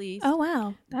 weeks at least. Oh,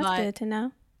 wow. That's But good to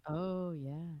know. oh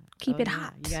yeah. Keep Oh it yeah.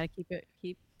 hot. You got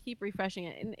to keep refreshing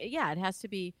it. And yeah, it has to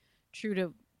be true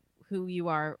to who you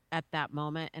are at that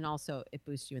moment, and also it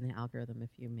boosts you in the algorithm if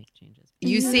you make changes.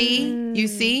 You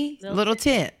see? Little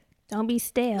tip. Don't be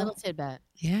stale. Little tidbit.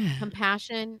 Yeah.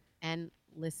 Compassion and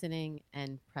listening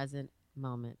and present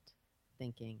moment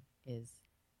thinking is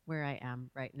where I am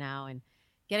right now, and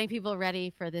getting people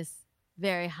ready for this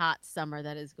very hot summer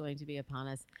that is going to be upon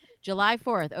us. July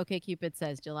 4th, OkCupid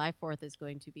says July 4th is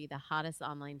going to be the hottest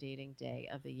online dating day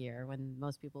of the year, when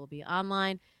most people will be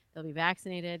online. They'll be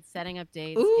vaccinated, setting up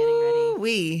dates, getting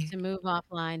ready to move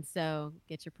offline. So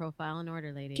get your profile in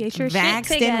order, lady. Get your Vaxxed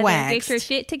shit together. and waxed. Get your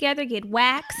shit together. Get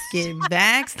waxed. Get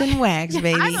vaxxed and waxed,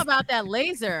 baby. I'm about that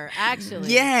laser,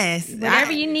 actually. Yes.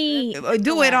 Whatever you need.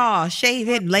 Do it all. Shave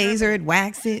it, laser it,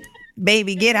 wax it.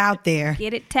 Baby, get out there.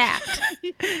 Get it tapped.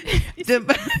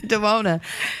 Damona,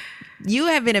 you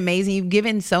have been amazing. You've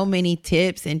given so many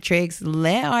tips and tricks.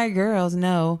 Let our girls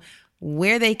know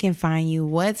where they can find you,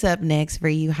 what's up next for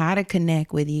you, how to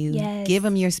connect with you. Yes. Give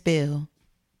them your spill.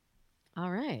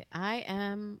 All right. I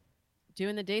am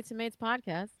doing the Dates and Mates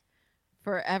podcast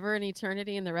forever and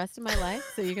eternity in the rest of my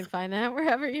life. So you can find that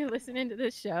wherever you're listening to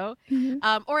this show,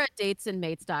 or at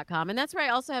datesandmates.com. And that's where I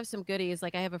also have some goodies.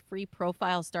 Like, I have a free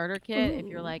profile starter kit. If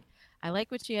you're like, I like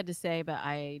what she had to say, but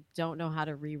I don't know how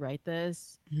to rewrite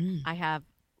this. I have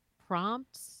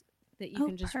prompts that you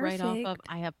can just write off of.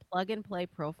 I have plug and play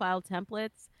profile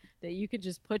templates that you can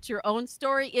just put your own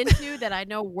story into that I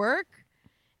know work,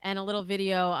 and a little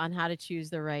video on how to choose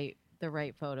the right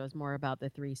photos, more about the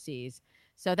 3 C's.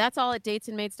 So that's all at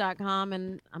datesandmates.com,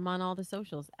 and I'm on all the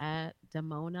socials at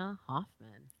Damona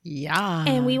Hoffman. Yeah.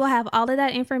 And we will have all of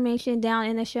that information down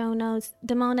in the show notes.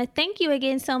 Damona, thank you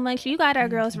again so much. You got our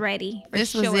girls ready.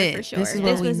 This was it. For sure. This is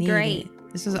what we was needed. Great.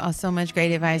 This was so much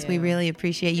great advice. We really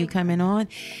appreciate you coming on.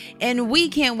 And we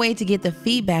can't wait to get the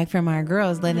feedback from our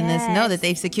girls, letting us know that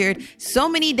they've secured so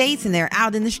many dates and they're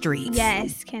out in the streets.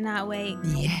 Yes, cannot wait.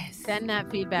 Yes. Send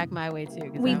that feedback my way too.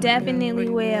 We definitely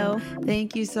will.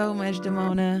 Thank you so much,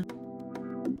 Damona.